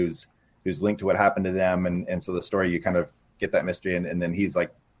guy who's linked to what happened to them. And so the story, you kind of get that mystery. And then he's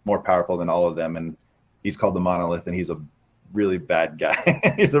like more powerful than all of them. And he's called the Monolith and he's a really bad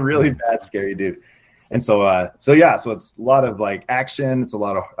guy. He's a really bad, scary dude. And so it's a lot of like action. It's a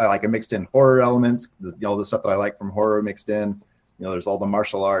lot of like a mixed in horror elements, the stuff that I like from horror mixed in, there's all the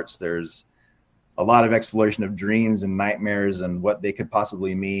martial arts. There's a lot of exploration of dreams and nightmares and what they could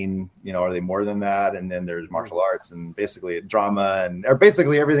possibly mean. Are they more than that? And then there's martial arts and basically drama or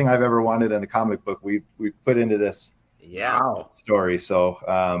basically everything I've ever wanted in a comic book. We've put into this story. So,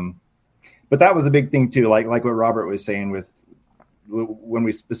 but that was a big thing too. Like what Robert was saying when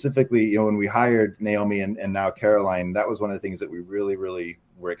we specifically, when we hired Naomi and now Caroline, that was one of the things that we really, really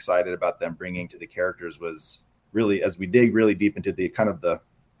were excited about them bringing to the characters was really, as we dig really deep into the kind of the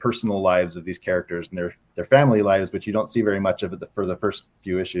personal lives of these characters and their family lives, which you don't see very much of it for the first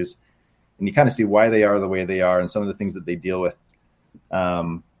few issues. And you kind of see why they are the way they are and some of the things that they deal with.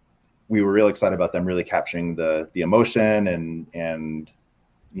 We were real excited about them really capturing the emotion and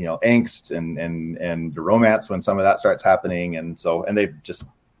angst and the romance when some of that starts happening. And they've just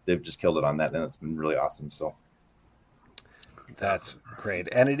killed it on that. And it's been really awesome. So that's great.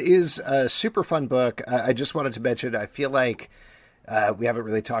 And it is a super fun book. I just wanted to mention, I feel like we haven't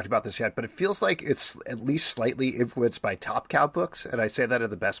really talked about this yet, but it feels like it's at least slightly influenced by Top Cow books. And I say that in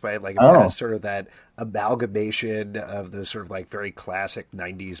the best way. Like it has sort of that amalgamation of those sort of like very classic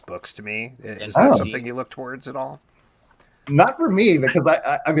 90s books to me. Is that something you look towards at all? Not for me, because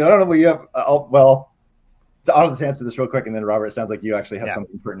I mean, I don't know what you have. I'll just answer this real quick, and then Robert, it sounds like you actually have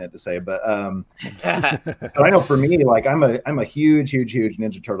something pertinent to say. But but I know for me, like I'm a huge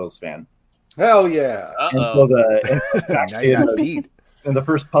Ninja Turtles fan. Hell yeah! And so and the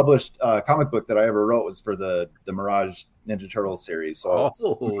first published comic book that I ever wrote was for the Mirage Ninja Turtles series. So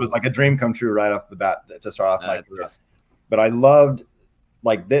it was like a dream come true right off the bat to start off my career. Awesome. But I loved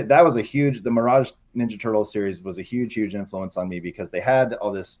that was the Mirage Ninja Turtles series was a huge influence on me because they had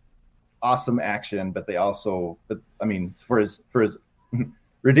all this awesome action, but they also, I mean, for as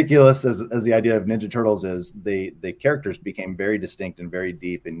ridiculous as the idea of Ninja Turtles is, the characters became very distinct and very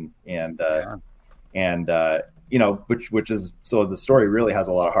deep and which is, so the story really has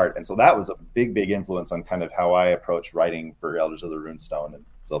a lot of heart. And so that was a big influence on kind of how I approach writing for Elders of the Runestone. And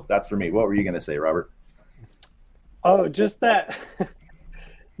so that's for me. What were you going to say, Robert? Oh, just that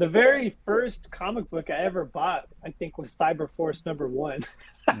the very first comic book I ever bought, I think, was Cyberforce #1.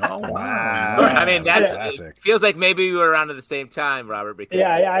 Oh, wow. I mean, it feels like maybe we were around at the same time, Robert, because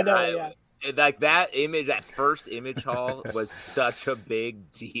I know. Like that image, that first image haul was such a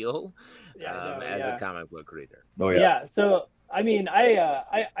big deal as a comic book reader. Oh, yeah. Yeah. So, I mean,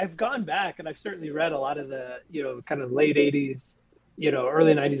 I've gone back and I've certainly read a lot of the, kind of late 80s,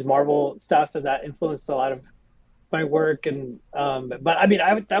 early 90s Marvel stuff, and that influenced a lot of my work. And but I mean,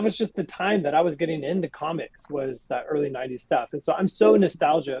 that was just the time that I was getting into comics, was that early 90s stuff. And so I'm so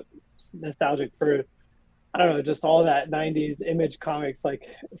nostalgic for, I don't know, just all that 90s Image comics like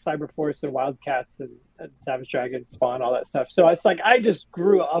Cyberforce and Wildcats and Savage Dragon, Spawn, all that stuff. So it's like I just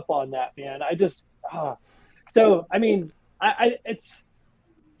grew up on that, man. So I mean, it's,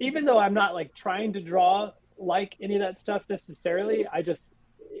 even though I'm not like trying to draw like any of that stuff necessarily,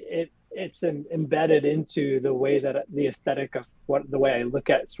 it's embedded into the way that the aesthetic of the way I look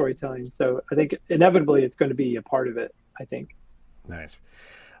at storytelling. So I think inevitably it's going to be a part of it, I think. Nice.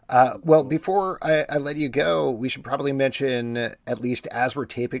 Well, before I let you go, we should probably mention, at least as we're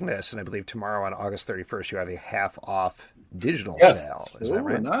taping this, and I believe tomorrow on August 31st, you have a half off digital sale. Is that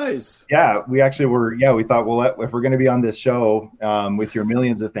right? Nice. Yeah, we actually were. Yeah, we thought, if we're going to be on this show with your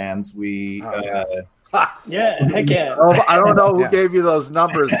millions of fans, yeah, heck yeah. I don't know who gave you those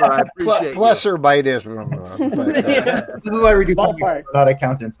numbers, but I appreciate plus or minus. This is why we do comics. We're not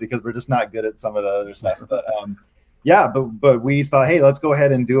accountants, because we're just not good at some of the other stuff. But but we thought, hey, let's go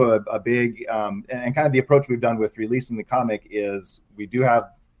ahead and do a big and kind of the approach we've done with releasing the comic is we do have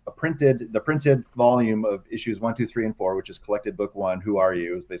the printed volume of issues 1, 2, 3, and 4, which is Collected Book 1. Who Are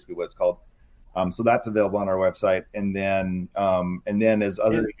You is basically what it's called. So that's available on our website, and then as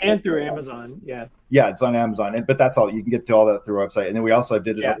other and through Amazon, yeah, it's on Amazon, but that's all. You can get to all that through our website, and then we also have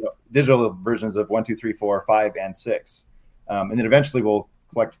digital versions of 1, 2, 3, 4, 5, and 6, and then eventually we'll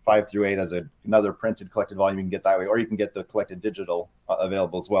collect 5 through 8 as another printed collected volume. You can get that way, or you can get the collected digital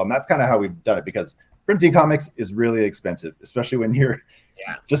available as well. And that's kind of how we've done it, because printing comics is really expensive, especially when you're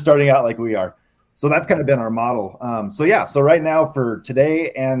just starting out like we are. So that's kind of been our model. So right now for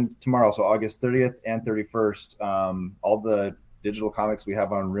today and tomorrow, so August 30th and 31st, all the digital comics we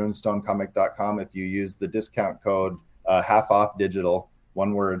have on runestonecomic.com. If you use the discount code half off digital,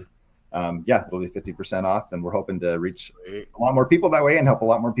 one word, it'll be 50% off. And we're hoping to reach a lot more people that way and help a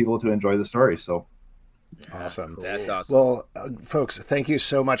lot more people to enjoy the story. So awesome. Cool. That's awesome. Well, folks, thank you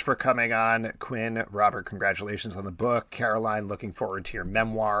so much for coming on. Quinn, Robert, congratulations on the book. Caroline, looking forward to your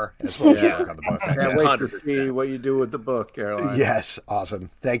memoir as well as your work on the book. I can't wait to see what you do with the book, Caroline. Yes, awesome.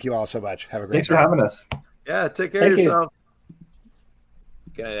 Thank you all so much. Have a great Thanks for having us. Yeah, take care of yourself.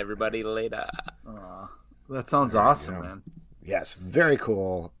 Good night, everybody. Later. That sounds awesome, man. Yes, very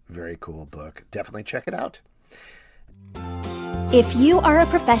cool book. Definitely check it out. If you are a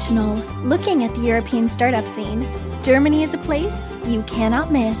professional looking at the European startup scene, Germany is a place you cannot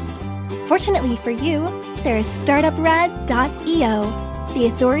miss. Fortunately for you, there is StartupRad.io, the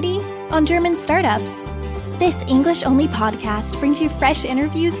authority on German startups. This English-only podcast brings you fresh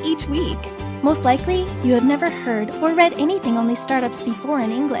interviews each week. Most likely, you have never heard or read anything on these startups before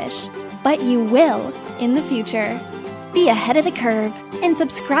in English, but you will in the future. Be ahead of the curve and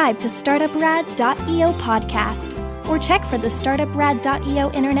subscribe to StartupRad.io podcast, or check for the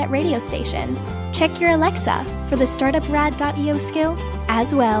StartupRad.io internet radio station. Check your Alexa for the StartupRad.io skill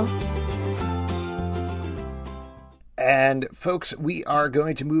as well. And folks, we are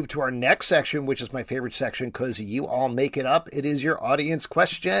going to move to our next section, which is my favorite section because you all make it up. It is your audience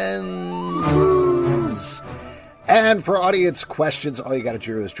questions. And for audience questions, all you got to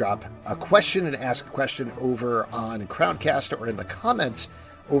do is drop a question and ask a question over on Crowdcast or in the comments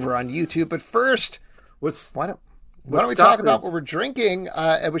over on YouTube. But first, why don't we talk about what we're drinking?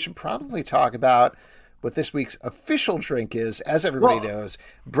 And we should probably talk about what this week's official drink is. As everybody knows,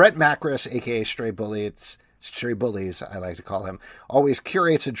 Brett Macris, a.k.a. Stray Bullies, I like to call him, always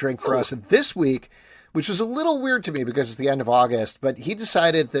curates a drink for us. And this week, which was a little weird to me because it's the end of August, but he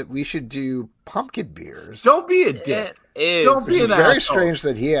decided that we should do pumpkin beers. Don't be a dick. Don't be an asshole. Very strange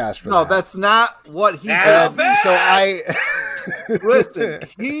that he asked for that. No, that's not what he did. So listen,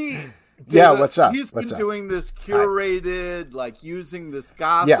 what's up? He's been doing this curated, like using this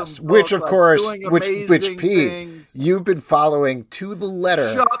Gotham. Yes, book, which of like, course, which Pete, you've been following to the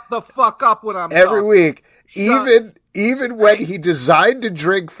letter. Shut the fuck up when I'm every talking. week. Even when he designed a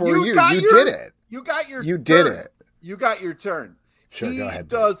drink for you did it. You got your You turn. did it. You got your turn. Sure, he go ahead.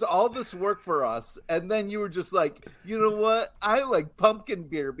 does all this work for us, and then you were just like, you know what? I like pumpkin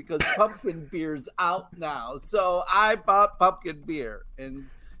beer because pumpkin beer's out now. So I bought pumpkin beer, and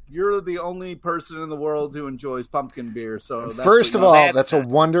you're the only person in the world who enjoys pumpkin beer. So first of all, that's a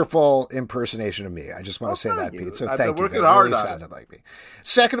wonderful impersonation of me. I just want to say that, Pete. So thank you. That really sounded like me.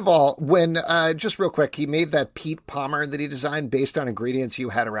 Second of all, when just real quick, he made that Pete Palmer that he designed based on ingredients you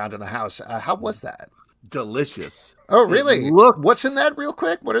had around in the house. How was that? Delicious. Oh, really? What's in that, real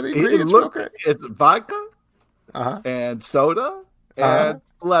quick? What are the ingredients, real quick? It's vodka, and soda, and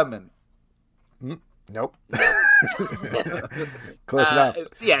lemon. Nope. Close enough.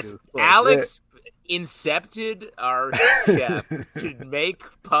 Yes, Alex incepted our chef to make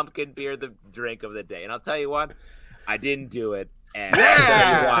pumpkin beer the drink of the day. And I'll tell you what, I didn't do it. And I'll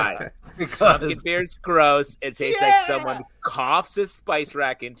tell you why. Because pumpkin beer's gross. It tastes like someone coughs a spice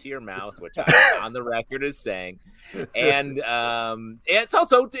rack into your mouth, which I'm on the record as saying. And it's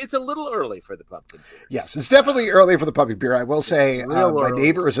a little early for the pumpkin beer. Yes, it's definitely early for the pumpkin beer. I will say my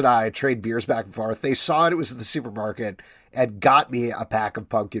neighbors and I trade beers back and forth. They saw it was at the supermarket and got me a pack of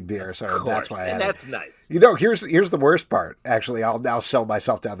pumpkin beer. So that's why I had that's nice. You know, here's the worst part. Actually, I'll now sell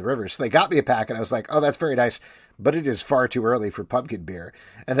myself down the river. So they got me a pack and I was like, oh, that's very nice. But it is far too early for pumpkin beer.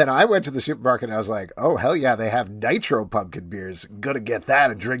 And then I went to the supermarket and I was like, oh, hell yeah, they have nitro pumpkin beers. Gonna get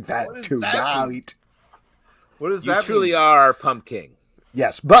that and drink that tonight. What does that mean? You truly are pumpkin.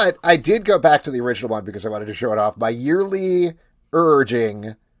 Yes, but I did go back to the original one because I wanted to show it off. My yearly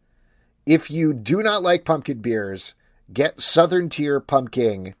urging, if you do not like pumpkin beers, get Southern Tier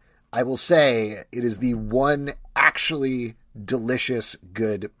Pumpkin. I will say it is the one actually delicious,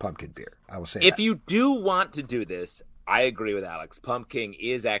 good pumpkin beer. I will say if you do want to do this, I agree with Alex. Pumpkin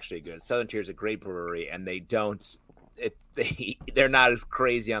is actually good. Southern Tier is a great brewery, and they're not as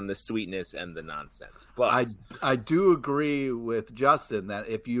crazy on the sweetness and the nonsense. But I do agree with Justin that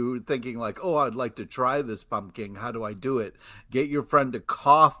if you're thinking like, oh, I'd like to try this pumpkin, how do I do it? Get your friend to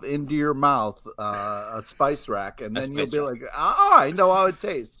cough into your mouth a spice rack, and then you'll be like, I know how it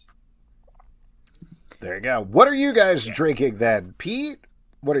tastes. There you go. What are you guys drinking then? Pete,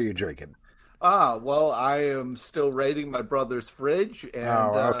 what are you drinking? Well, I am still raiding my brother's fridge. And,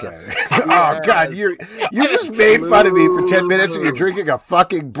 okay. Oh, God, you just made fun of me for 10 minutes and you're drinking a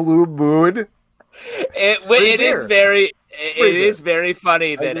fucking Blue Moon? It is very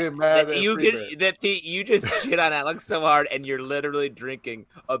funny that Pete, you just shit on Alex so hard and you're literally drinking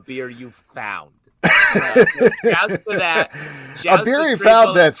a beer you found. Shouts to that. A beer you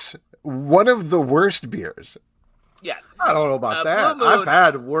found that's one of the worst beers. Yeah. I don't know about that. I've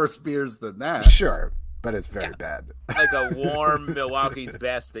had worse beers than that. Sure, but it's very bad. Like a warm Milwaukee's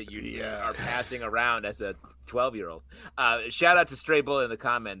Best that you are passing around as a 12-year-old. Shout out to Stray Bull in the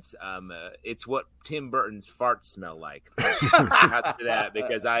comments. It's what Tim Burton's farts smell like. Shout to that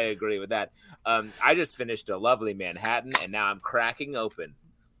because I agree with that. I just finished a lovely Manhattan, and now I'm cracking open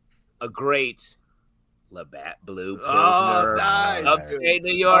a great Labatt Blue Pilsner. Oh, nice. Upstate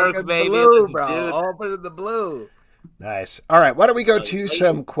New York, baby. Blue, bro. Open in the blue. Nice. All right, why don't we go to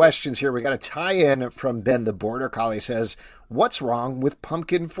some questions here? We got a tie-in from Ben the Border Collie. Says, what's wrong with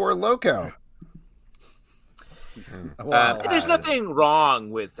Pumpkin Four Loko? There's nothing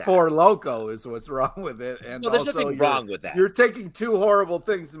wrong with that. Four Loko is what's wrong with it, and there's nothing wrong with that. You're taking two horrible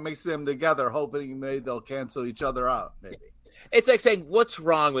things and mixing them together, hoping they'll cancel each other out. Maybe it's like saying, "What's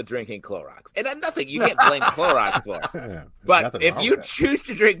wrong with drinking Clorox?" And nothing you can't blame Clorox for. But if you choose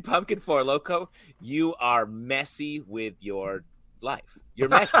to drink Pumpkin Four Loko, you are messy with your life. You're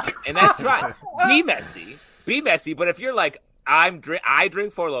messy, and that's fine. Be messy. But if you're like, I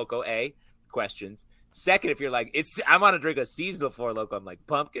drink Four Loko, questions. Second, if you're like, I want to drink a seasonal Four Loko, I'm like,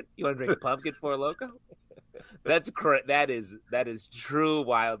 pumpkin? You want to drink pumpkin Four Loko? That's correct. That is true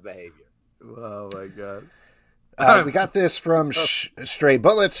wild behavior. Oh my God. We got this from Stray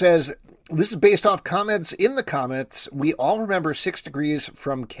Bullet. Says, this is based off comments in the comments. We all remember 6 Degrees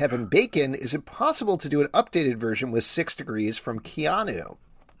from Kevin Bacon. Is it possible to do an updated version with 6 Degrees from Keanu?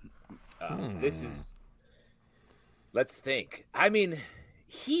 Let's think. I mean,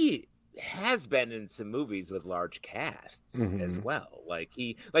 he has been in some movies with large casts as well. Like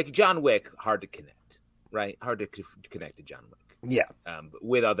John Wick, hard to connect, right? Hard to connect to John Wick. Yeah.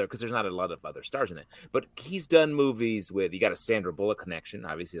 With because there's not a lot of other stars in it. But he's done movies with, you got a Sandra Bullock connection,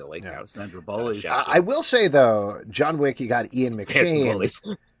 obviously the Lake House. Sandra Bullock. I will say, though, John Wick, you got Ian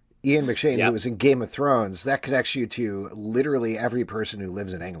McShane. Ian McShane, who was in Game of Thrones. That connects you to literally every person who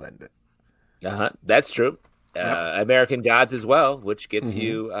lives in England. That's true. American Gods as well, which gets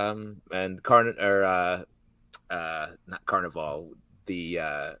you and not Carnival, the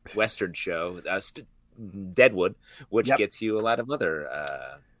Western show, Deadwood, which gets you a lot of other.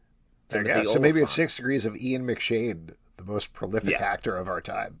 So maybe it's 6 Degrees of Ian McShane, the most prolific actor of our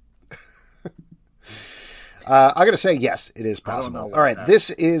time. I'm going to say yes, it is possible. All right, this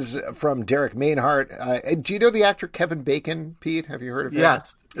is from Derek Mainhart. Do you know the actor Kevin Bacon, Pete? Have you heard of him?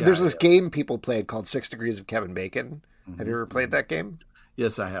 Yes. There's this game people played called 6 Degrees of Kevin Bacon. Have you ever played that game?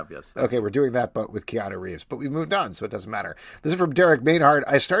 Yes, I have, yes. Okay, we're doing that, but with Keanu Reeves. But we moved on, so it doesn't matter. This is from Derek Mainhart.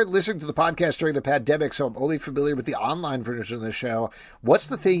 I started listening to the podcast during the pandemic, so I'm only familiar with the online version of the show. What's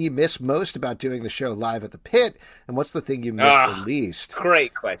the thing you miss most about doing the show live at the Pit, and what's the thing you miss the least?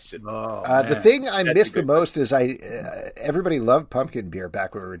 Great question. The thing I miss the most is everybody loved pumpkin beer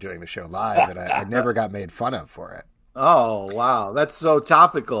back when we were doing the show live, and I never got made fun of for it. Oh, wow. That's so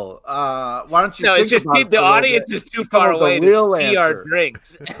topical. Why don't you it's just the audience is too far away to see our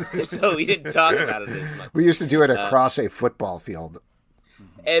drinks. So we didn't talk about it as much. We used to do it across a football field.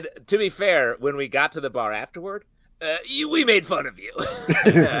 And to be fair, when we got to the bar afterward, we made fun of you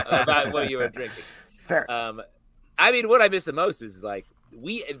about what you were drinking. Fair. I mean, what I miss the most is like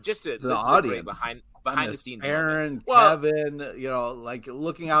the audience behind the scenes. Aaron, Kevin, like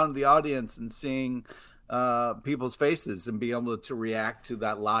looking out in the audience and seeing people's faces and being able to react to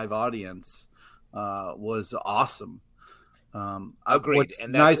that live audience was awesome. Agreed. What's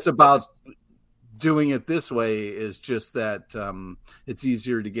and nice about doing it this way is just that it's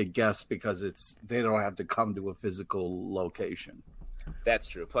easier to get guests because they don't have to come to a physical location. That's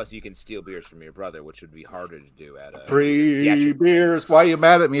true. Plus, you can steal beers from your brother, which would be harder to do at a free beers. Why are you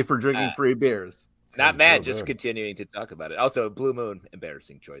mad at me for drinking free beers? Not mad, just continuing to talk about it. Also, Blue Moon,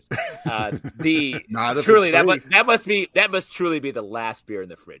 embarrassing choice. Truly, that must truly be the last beer in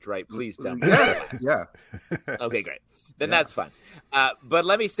the fridge, right? Please tell me. Yeah. Okay, great. Then that's fine. But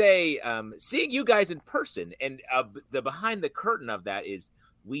let me say, seeing you guys in person, and the behind the curtain of that is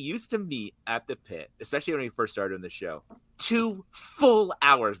we used to meet at the Pit, especially when we first started on the show, 2 full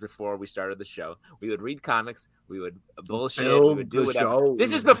hours before we started the show. We would read comics. We would bullshit. We would do whatever. Show.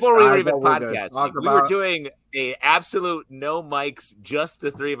 This is before we were even podcasting. We were doing a absolute no mics, just the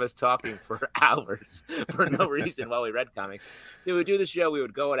 3 of us talking for hours for no reason while we read comics. We would do the show. We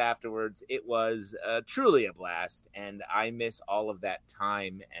would go out afterwards. It was truly a blast, and I miss all of that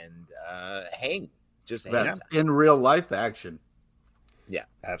time and hang in real life action. Yeah,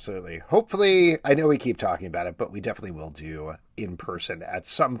 absolutely. Hopefully, I know we keep talking about it, but we definitely will do in person at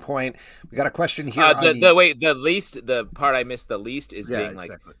some point. We got a question here. The part I missed the least is being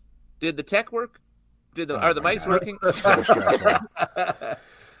like, did the tech work? Are the mics working? So stressful.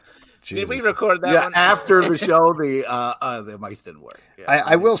 Did we record that one? After the show, the mics didn't work. Yeah.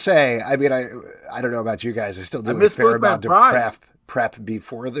 I will say, I mean, I don't know about you guys. I still do a fair amount of prep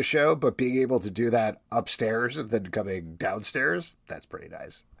before the show, but being able to do that upstairs and then coming downstairs, that's pretty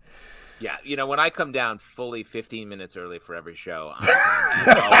nice. Yeah, when I come down fully 15 minutes early for every show,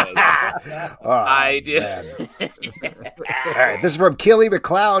 I do. All right, this is from Killy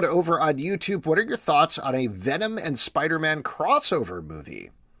McLeod over on YouTube. What are your thoughts on a Venom and Spider-Man crossover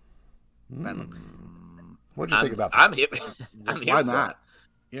movie? What do you think about that? I'm here. Why not?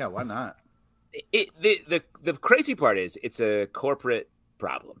 Yeah, why not? The crazy part is it's a corporate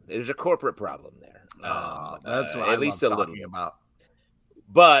problem. There's a corporate problem there. That's what at least a little about.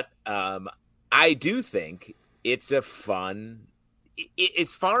 But I do think it's a fun.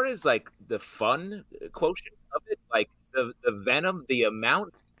 As far as like the fun quotient of it, like the Venom, the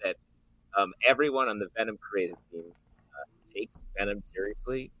amount that everyone on the Venom creative team takes Venom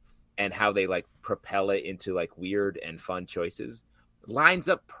seriously, and how they like propel it into like weird and fun choices, lines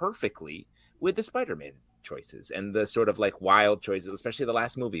up perfectly with the Spider-Man choices and the sort of like wild choices, especially the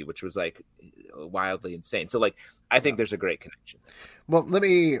last movie, which was like wildly insane. So like, I think there's a great connection. Well, let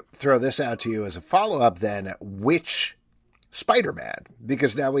me throw this out to you as a follow-up then. Which Spider-Man?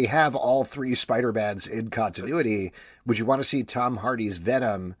 Because now we have all three Spider-Mans in continuity. Would you want to see Tom Hardy's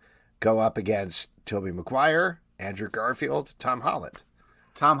Venom go up against Tobey Maguire, Andrew Garfield, Tom Holland?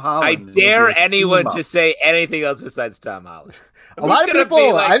 Tom Holland. I dare anyone to say anything else besides Tom Holland. A lot of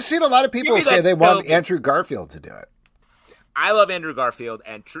people, I've seen a lot of people say they want Andrew Garfield to do it. I love Andrew Garfield,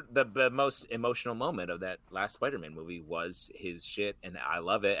 and the most emotional moment of that last Spider-Man movie was his shit, and I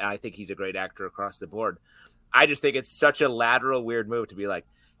love it. And I think he's a great actor across the board. I just think it's such a lateral, weird move to be like,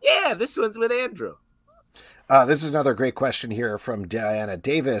 yeah, this one's with Andrew. This is another great question here from Diana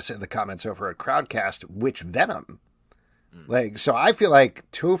Davis in the comments over at Crowdcast. Which Venom? Like, so I feel like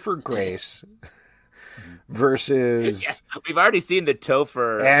Topher Grace versus we've already seen the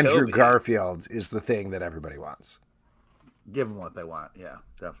Topher Andrew Garfield is the thing that everybody wants. Give them what they want. Yeah,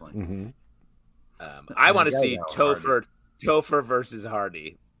 definitely. Mm-hmm. I want to see Topher versus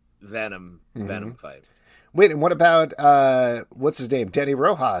Hardy Venom fight. Wait, and what about what's his name? Danny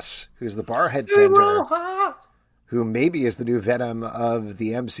Rojas, who's the barhead tender, who maybe is the new Venom of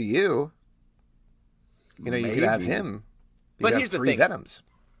the MCU. You know, you could have him. But here's the thing. Venoms.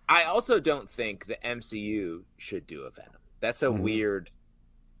 I also don't think the MCU should do a Venom. That's a weird.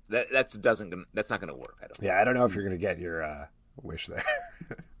 That's not going to work. I don't. Yeah, I don't know if you're going to get your wish there.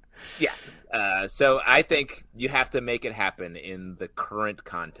 Yeah. So I think you have to make it happen in the current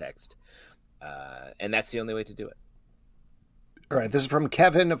context, and that's the only way to do it. All right. This is from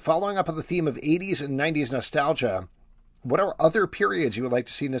Kevin. Following up on the theme of 80s and 90s nostalgia, what are other periods you would like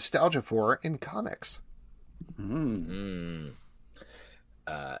to see nostalgia for in comics?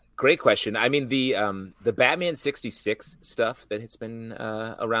 Great question. I mean, the Batman 66 stuff that has been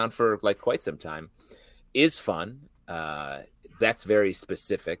around for like quite some time is fun. That's very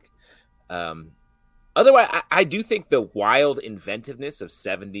specific. Otherwise, I do think the wild inventiveness of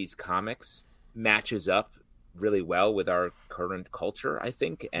 70s comics matches up really well with our current culture, I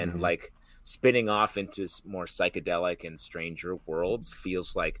think, and like spinning off into more psychedelic and stranger worlds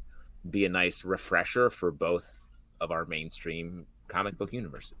feels like be a nice refresher for both of our mainstream comic book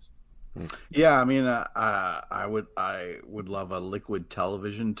universes. Yeah, I mean, I would love a liquid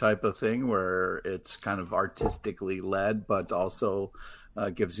television type of thing where it's kind of artistically led, but also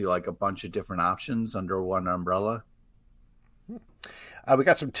gives you like a bunch of different options under one umbrella. We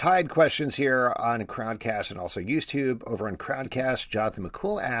got some tied questions here on Crowdcast and also YouTube. Over on Crowdcast, Jonathan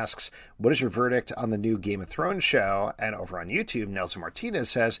McCool asks, what is your verdict on the new Game of Thrones show? And over on YouTube, Nelson Martinez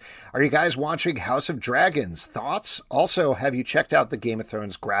says, are you guys watching House of Dragons? Thoughts? Also, have you checked out the Game of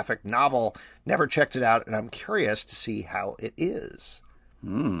Thrones graphic novel? Never checked it out, and I'm curious to see how it is.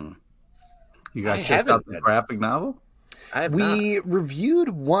 You guys checked out the graphic novel? We reviewed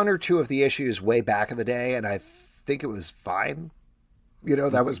one or two of the issues way back in the day, and I think it was fine. You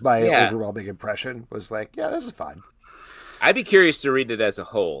know, that was my overwhelming impression, was like, yeah, this is fine. I'd be curious to read it as a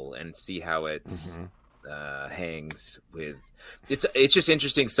whole and see how it hangs with... It's just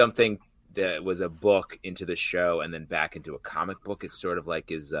interesting, something that was a book into the show and then back into a comic book. It's sort of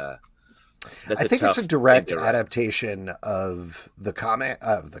like I think it's a direct adaptation of the book.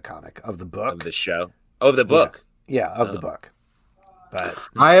 Of the show? Of the book. Yeah, of the book. But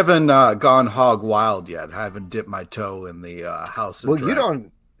I haven't gone hog wild yet. I haven't dipped my toe in the House of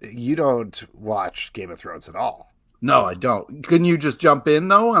Dragon. You don't watch Game of Thrones at all. No, I don't. Couldn't you just jump in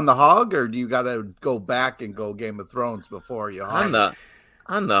though on the hog, or do you got to go back and go Game of Thrones before you hog?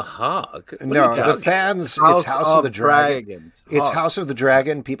 On the hog? No, the fans. It's House of the Dragon. It's House of the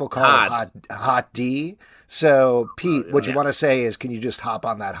Dragon. People call it Hot D. So, Pete, what you want to say is, can you just hop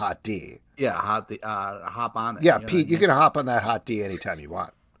on that Hot D? Yeah, hop on it. Yeah, Pete, you can hop on that Hot D anytime you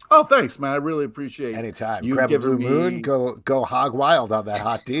want. Oh, thanks, man. I really appreciate it. Anytime. You grab a blue moon, go hog wild on that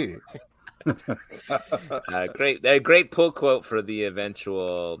Hot D. Great pull quote for the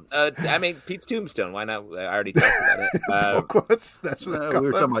eventual. Pete's tombstone. Why not? I already talked about it. Pull quotes. That's what we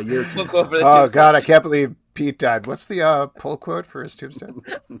were talking about your. Pull quote for the tombstone. God, I can't believe Pete died. What's the pull quote for his tombstone?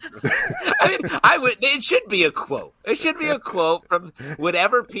 I mean, it should be a quote. It should be a quote from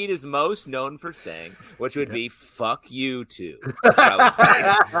whatever Pete is most known for saying, which would be "fuck you too."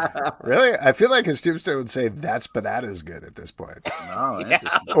 Really? I feel like his tombstone would say, "That's bananas good" at this point. Oh,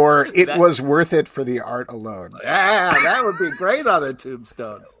 or it was worth it for the art alone. Yeah, that would be great on a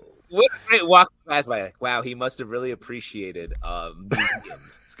tombstone. What a great walk past by, like, wow, he must have really appreciated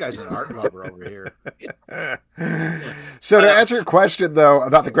This guy's an art lover over here. So to answer your question, though,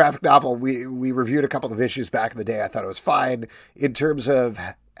 about the graphic novel, we reviewed a couple of issues back in the day. I thought it was fine. In terms of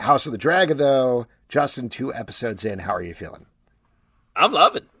House of the Dragon, though, Justin, 2 episodes in, how are you feeling? I'm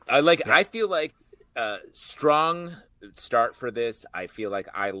loving. I feel like strong start for this. I feel like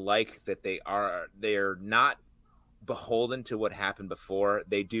I like that they're not beholden to what happened before.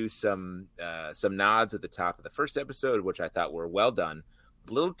 They do some nods at the top of the first episode, which I thought were well done.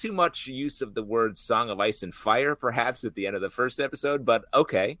 A little too much use of the word Song of Ice and Fire, perhaps, at the end of the first episode, but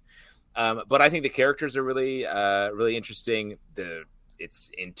okay. But I think the characters are really, really interesting. It's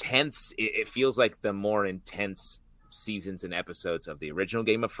intense. It feels like the more intense seasons and episodes of the original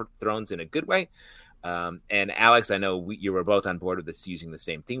Game of Thrones in a good way. And Alex, I know you were both on board with this using the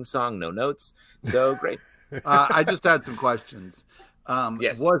same theme song, no notes. So great. I just had some questions.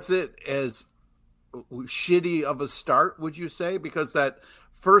 Yes. Was it as shitty of a start, would you say? Because that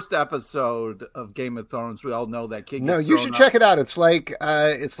first episode of Game of Thrones, we all know that kid. No, you should check it out. It's like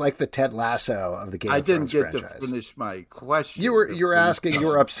the Ted Lasso of the Game of Thrones franchise. I didn't get to finish my question. You were asking. You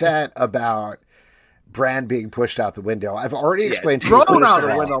were upset about Bran being pushed out the window. I've already explained to you. Thrown out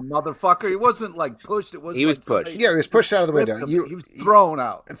the window, motherfucker. He wasn't like pushed. It was he was pushed. Yeah, he was pushed out of the window. He was thrown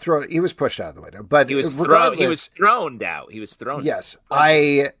out. He was pushed out of the window. But he was thrown out. He was thrown. Yes,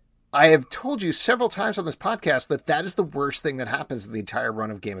 I have told you several times on this podcast that is the worst thing that happens in the entire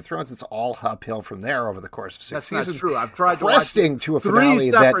run of Game of Thrones. It's all uphill from there over the course of 6 seasons. That's not true. I've tried to to a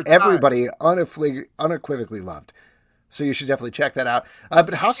finale that everybody unequivocally loved. So you should definitely check that out.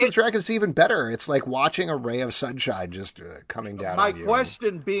 But House of the Dragon is even better. It's like watching a ray of sunshine just coming down. My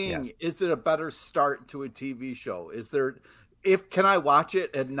question being, is it a better start to a TV show? Can I watch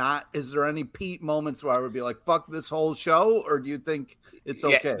it and not? Is there any Pete moments where I would be like, "Fuck this whole show," or do you think it's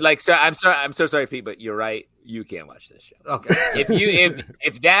okay? I'm so sorry, Pete, but you're right. You can't watch this show. Okay.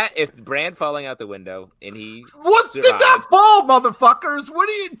 if Bran falling out the window and he did that fall, motherfuckers?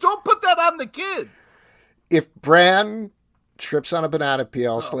 Don't put that on the kid. If Bran trips on a banana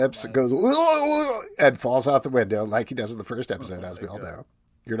peel, slips, goes and falls out the window like he does in the first episode, as we all know,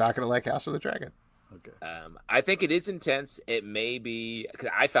 you're not going to like House of the Dragon. Okay. I think it is intense. It may be because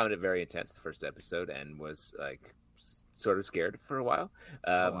I found it very intense the first episode and was like sort of scared for a while.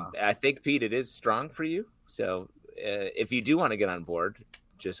 I think, Pete, it is strong for you. So if you do want to get on board,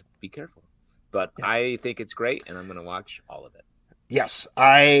 just be careful. But I think it's great, and I'm going to watch all of it. Yes,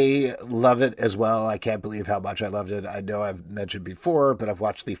 I love it as well. I can't believe how much I loved it. I know I've mentioned before, but I've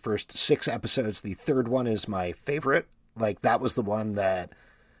watched the first 6 episodes. The third one is my favorite. Like, that was the one that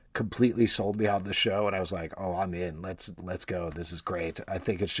completely sold me on the show, and I was like, "Oh, I'm in. Let's go. This is great." I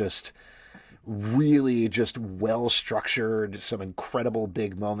think it's just really just well structured. Some incredible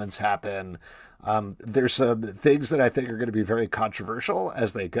big moments happen. There's some things that I think are going to be very controversial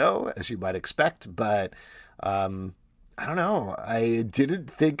as they go, as you might expect, but I don't know. I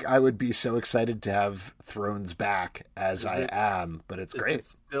didn't think I would be so excited to have Thrones back as I am, but it's great. Is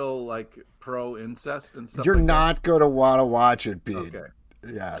it still like pro incest and stuff? You're not going to want to watch it, Pete. Okay.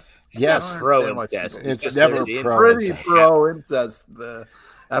 Yeah. Yes, pro incest. It's never pro incest. The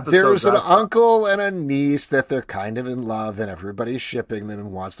there's an uncle and a niece that they're kind of in love, and everybody's shipping them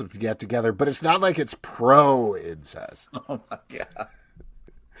and wants them to get together. But it's not like it's pro incest. Oh my god.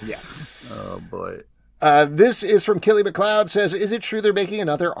 Yeah. Oh boy. This is from Killy McLeod. Says, "Is it true they're making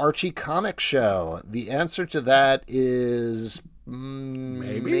another Archie comic show?" The answer to that is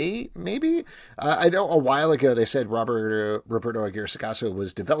maybe. I know a while ago they said Roberto Aguirre Sacasa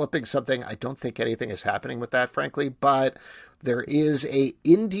was developing something. I don't think anything is happening with that, frankly, but there is a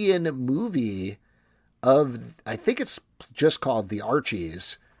Indian movie of, I think it's just called The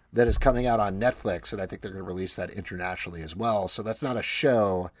Archies, that is coming out on Netflix, and I think they're going to release that internationally as well. So that's not a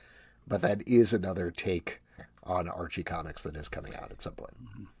show, but that is another take on Archie comics that is coming out at some point.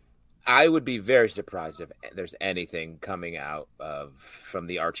 I would be very surprised if there's anything coming out from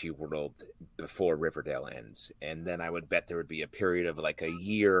the Archie world before Riverdale ends. And then I would bet there would be a period of like a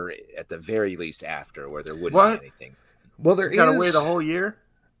year at the very least after where there wouldn't be anything. Well, there is... Gotta wait a whole year?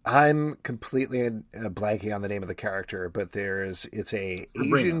 I'm completely blanking on the name of the character, but it's a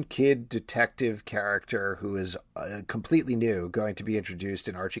Asian kid detective character who is completely new, going to be introduced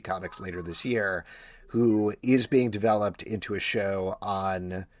in Archie comics later this year, who is being developed into a show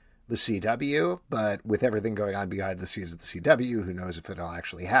on the CW, but with everything going on behind the scenes at the CW, who knows if it'll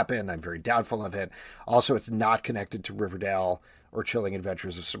actually happen? I'm very doubtful of it. Also, it's not connected to Riverdale or Chilling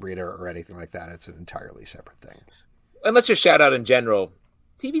Adventures of Sabrina or anything like that. It's an entirely separate thing. And let's just shout out in general,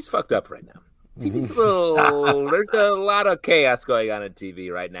 TV's fucked up right now. TV's a little, there's a lot of chaos going on in TV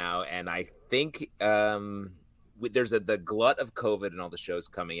right now. And I think there's the glut of COVID and all the shows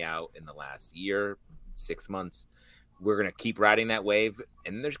coming out in the last year, 6 months. We're going to keep riding that wave,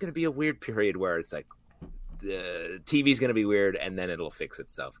 and there's going to be a weird period where it's like the TV's going to be weird, and then it'll fix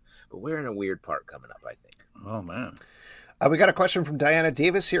itself. But we're in a weird part coming up, I think. Oh, man. We got a question from Diana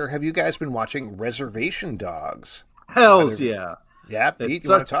Davis here. Have you guys been watching Reservation Dogs? Hells yeah. Yeah, Pete, you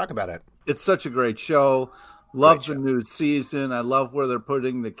want to talk about it? It's such a great show. Love the new season. I love where they're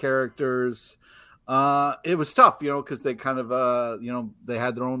putting the characters. It was tough, because they kind of, they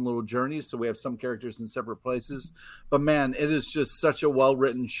had their own little journeys. So we have some characters in separate places. But, man, it is just such a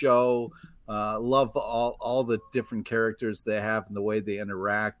well-written show. Love all the different characters they have and the way they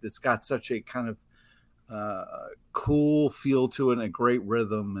interact. It's got such a kind of cool feel to it and a great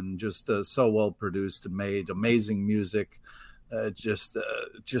rhythm and just so well-produced and made. Amazing music. Just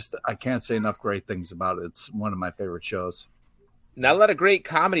I can't say enough great things about it. It's one of my favorite shows. Not a lot of great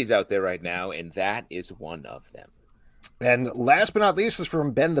comedies out there right now, and that is one of them. And last but not least is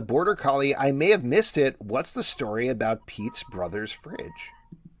from Ben the Border Collie. I may have missed it. What's the story about Pete's brother's fridge?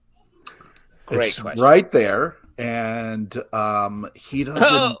 Great question. Right there. And he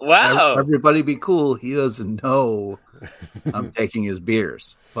doesn't... wow. Everybody be cool. He doesn't know I'm taking his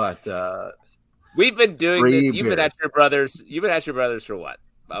beers. But... we've been doing this. You've beers. been at your brothers for what?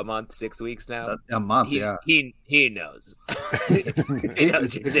 A month, 6 weeks now? A month, yeah. He knows. He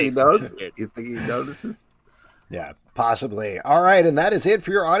knows? You think he notices? Yeah, possibly. All right, and that is it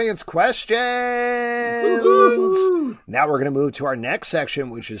for your audience questions. Woo-hoo! Now we're going to move to our next section,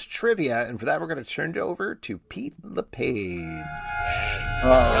 which is trivia, and for that we're going to turn it over to Pete LePage.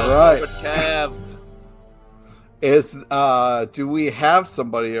 All right. Do we have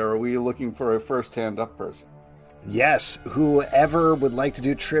somebody, or are we looking for a first hand up person? Yes, whoever would like to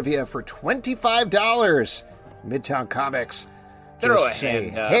do trivia for $25, Midtown Comics, just say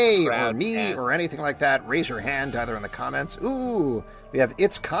hey or me or anything like that. Raise your hand either in the comments. Ooh, we have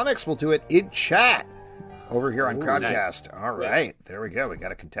It's Comics. We'll do it in chat over here on Crowdcast. Nice. All right, there we go. We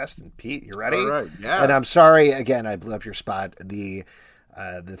got a contestant. Pete, you ready? All right, yeah. And I'm sorry, again, I blew up your spot. The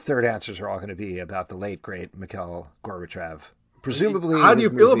third answers are all going to be about the late, great Mikhail Gorbachev. Presumably, how do you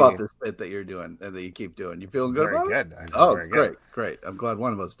feel about this bit that you're doing and that you keep doing? You feeling good about it? Oh, great, great. I'm glad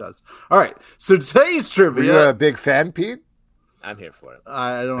one of us does. All right. So today's trivia. Are you a big fan, Pete? I'm here for it.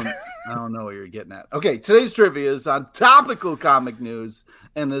 I don't know what you're getting at. Okay, today's trivia is on topical comic news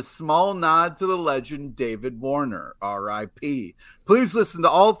and a small nod to the legend David Warner, R.I.P. Please listen to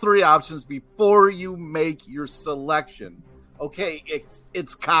all three options before you make your selection. Okay,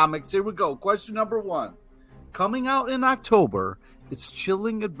 it's comics. Here we go. Question number 1. Coming out in October, it's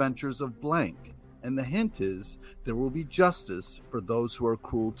Chilling Adventures of Blank. And the hint is there will be justice for those who are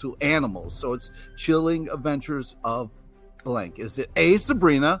cruel to animals. So it's Chilling Adventures of Blank. Is it A,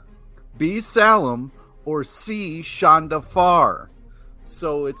 Sabrina, B, Salem, or C, Shonda Farr?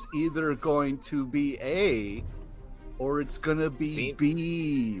 So it's either going to be A or it's going to be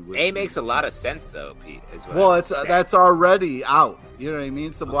B. A makes a lot of sense, though, Pete. Well, that's already out. You know what I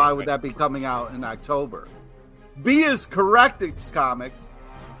mean? So why would that be coming out in October? B is correct, It's Comics.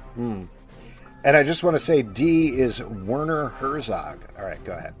 And I just want to say D is Werner Herzog. All right,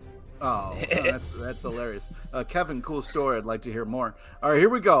 go ahead. Oh, that's hilarious. Kevin, cool story. I'd like to hear more. All right, here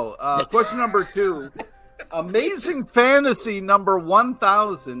we go. Question number 2. Amazing Fantasy number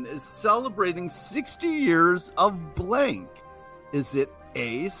 1000 is celebrating 60 years of blank. Is it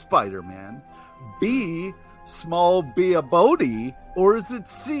A, Spider-Man, B, Small Biabodi, or is it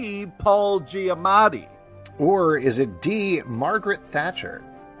C, Paul Giamatti? Or is it D, Margaret Thatcher?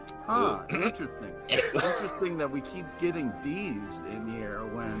 Interesting. Interesting that we keep getting D's in here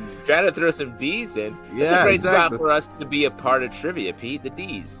when... Trying to throw some D's in. That's a great spot for us to be a part of trivia, Pete, the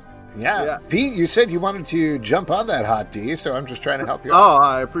D's. Yeah. Pete, you said you wanted to jump on that hot D, so I'm just trying to help you out. Oh,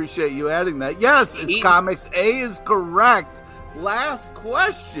 I appreciate you adding that. Yes, It's Comics. A is correct. Last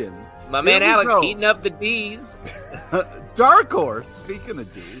question. My man Alex heating up the D's. Dark Horse, speaking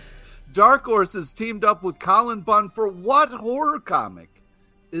of D's, Dark Horse has teamed up with Colin Bunn for what horror comic?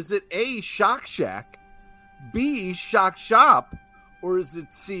 Is it A, Shock Shack, B, Shock Shop, or is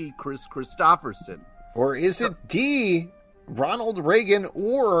it C, Chris Christopherson? Or is it D, Ronald Reagan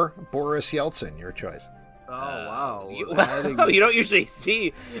or Boris Yeltsin? Your choice. wow. You don't usually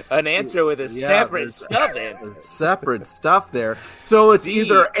see an answer with a separate stuff answer. Separate stuff there. So it's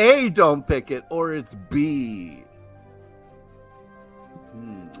either A, don't pick it, or it's B.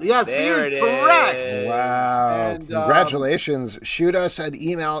 Yes, there B is correct. Wow. And, congratulations. Shoot us an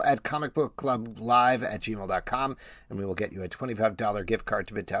email at comicbookclublive@gmail.com, and we will get you a $25 gift card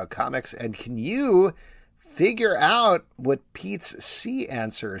to Midtown Comics. And can you figure out what Pete's C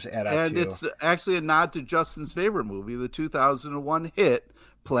answers add up to? And it's actually a nod to Justin's favorite movie, the 2001 hit,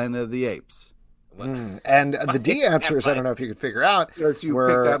 Planet of the Apes. And the D answers, I don't know if you could figure out,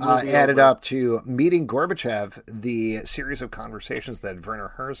 were added up to Meeting Gorbachev, the series of conversations that Werner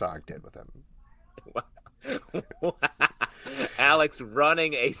Herzog did with him. Wow. Alex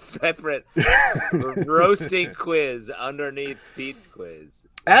running a separate roasting quiz underneath Pete's quiz.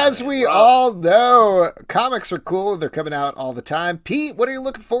 As we all know, comics are cool. They're coming out all the time. Pete, what are you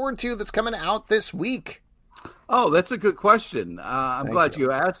looking forward to that's coming out this week? Oh, that's a good question. I'm glad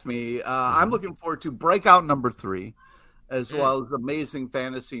you asked me. I'm looking forward to Breakout number 3, as well as Amazing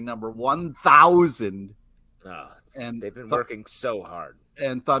Fantasy number 1000. And they've been working so hard.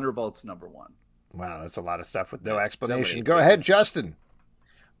 And Thunderbolts number 1. Wow, that's a lot of stuff with no explanation. Go ahead, Justin.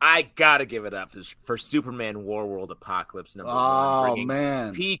 I gotta give it up for Superman Warworld Apocalypse number 1. Oh,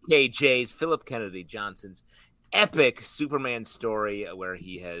 man. PKJ's, Philip Kennedy Johnson's epic Superman story where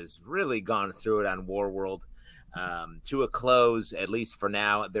he has really gone through it on Warworld. To a close, at least for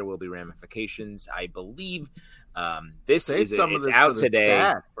now. There will be ramifications, I believe. It's out today,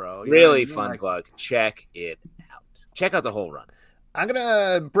 chat, bro. Really fun plug. Check it out. Check out the whole run. I'm going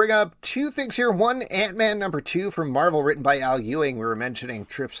to bring up two things here. One, Ant-Man number 2 from Marvel, written by Al Ewing. We were mentioning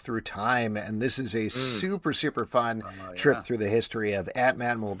Trips Through Time, and this is a super, super fun trip through the history of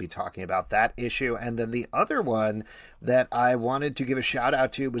Ant-Man. We'll be talking about that issue. And then the other one that I wanted to give a shout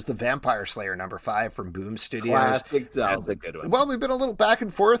out to was the Vampire Slayer number 5 from Boom Studios. Classic. That's a good one. Well, we've been a little back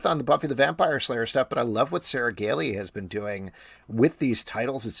and forth on the Buffy the Vampire Slayer stuff, but I love what Sarah Gailey has been doing with these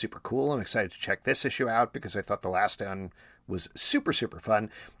titles. It's super cool. I'm excited to check this issue out because I thought the last one was super, super fun.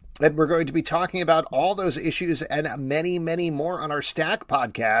 And we're going to be talking about all those issues and many, many more on our Stack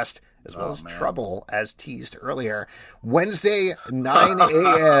podcast, as well as Trouble, as teased earlier. Wednesday, 9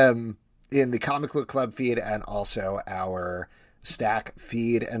 a.m. in the Comic Book Club feed and also our Stack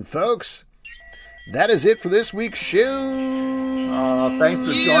feed. And folks, that is it for this week's show. Thanks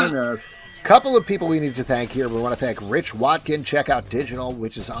for joining us. Couple of people we need to thank here. We want to thank Rich Watkin, Checkout Digital,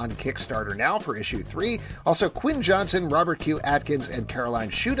 which is on Kickstarter now for issue 3. Also, Quinn Johnson, Robert Q. Atkins, and Caroline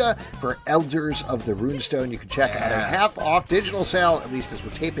Shuda for Elders of the Runestone. You can check out a half-off digital sale, at least as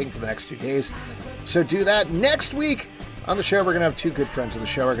we're taping for the next 2 days. So do that. Next week on the show, we're going to have 2 good friends of the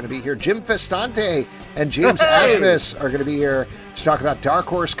show are going to be here. Jim Festante and James Asmus are going to be here to talk about Dark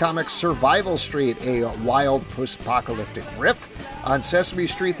Horse Comics' Survival Street, a wild post-apocalyptic riff on Sesame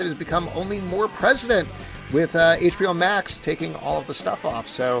Street that has become only more president with HBO Max taking all of the stuff off.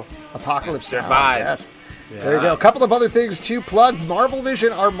 So, Apocalypse survive. Yes. Yeah. There you go. A couple of other things to plug. Marvel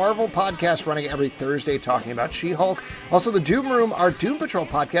Vision, our Marvel podcast running every Thursday talking about She-Hulk. Also, the Doom Room, our Doom Patrol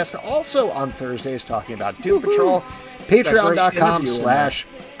podcast, also on Thursdays talking about Doom Patrol.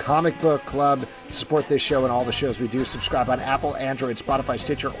 Patreon.com/Comic Book Club. Support this show and all the shows we do. Subscribe on Apple, Android, Spotify,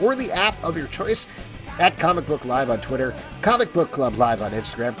 Stitcher, or the app of your choice. At Comic Book Live on Twitter, Comic Book Club Live on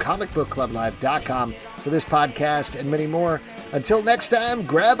Instagram, comicbookclublive.com for this podcast and many more. Until next time,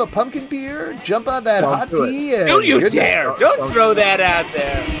 grab a pumpkin beer, jump on that hot tea. Don't you dare! Don't throw that out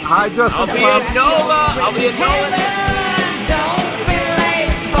there. I'll be at NOLA.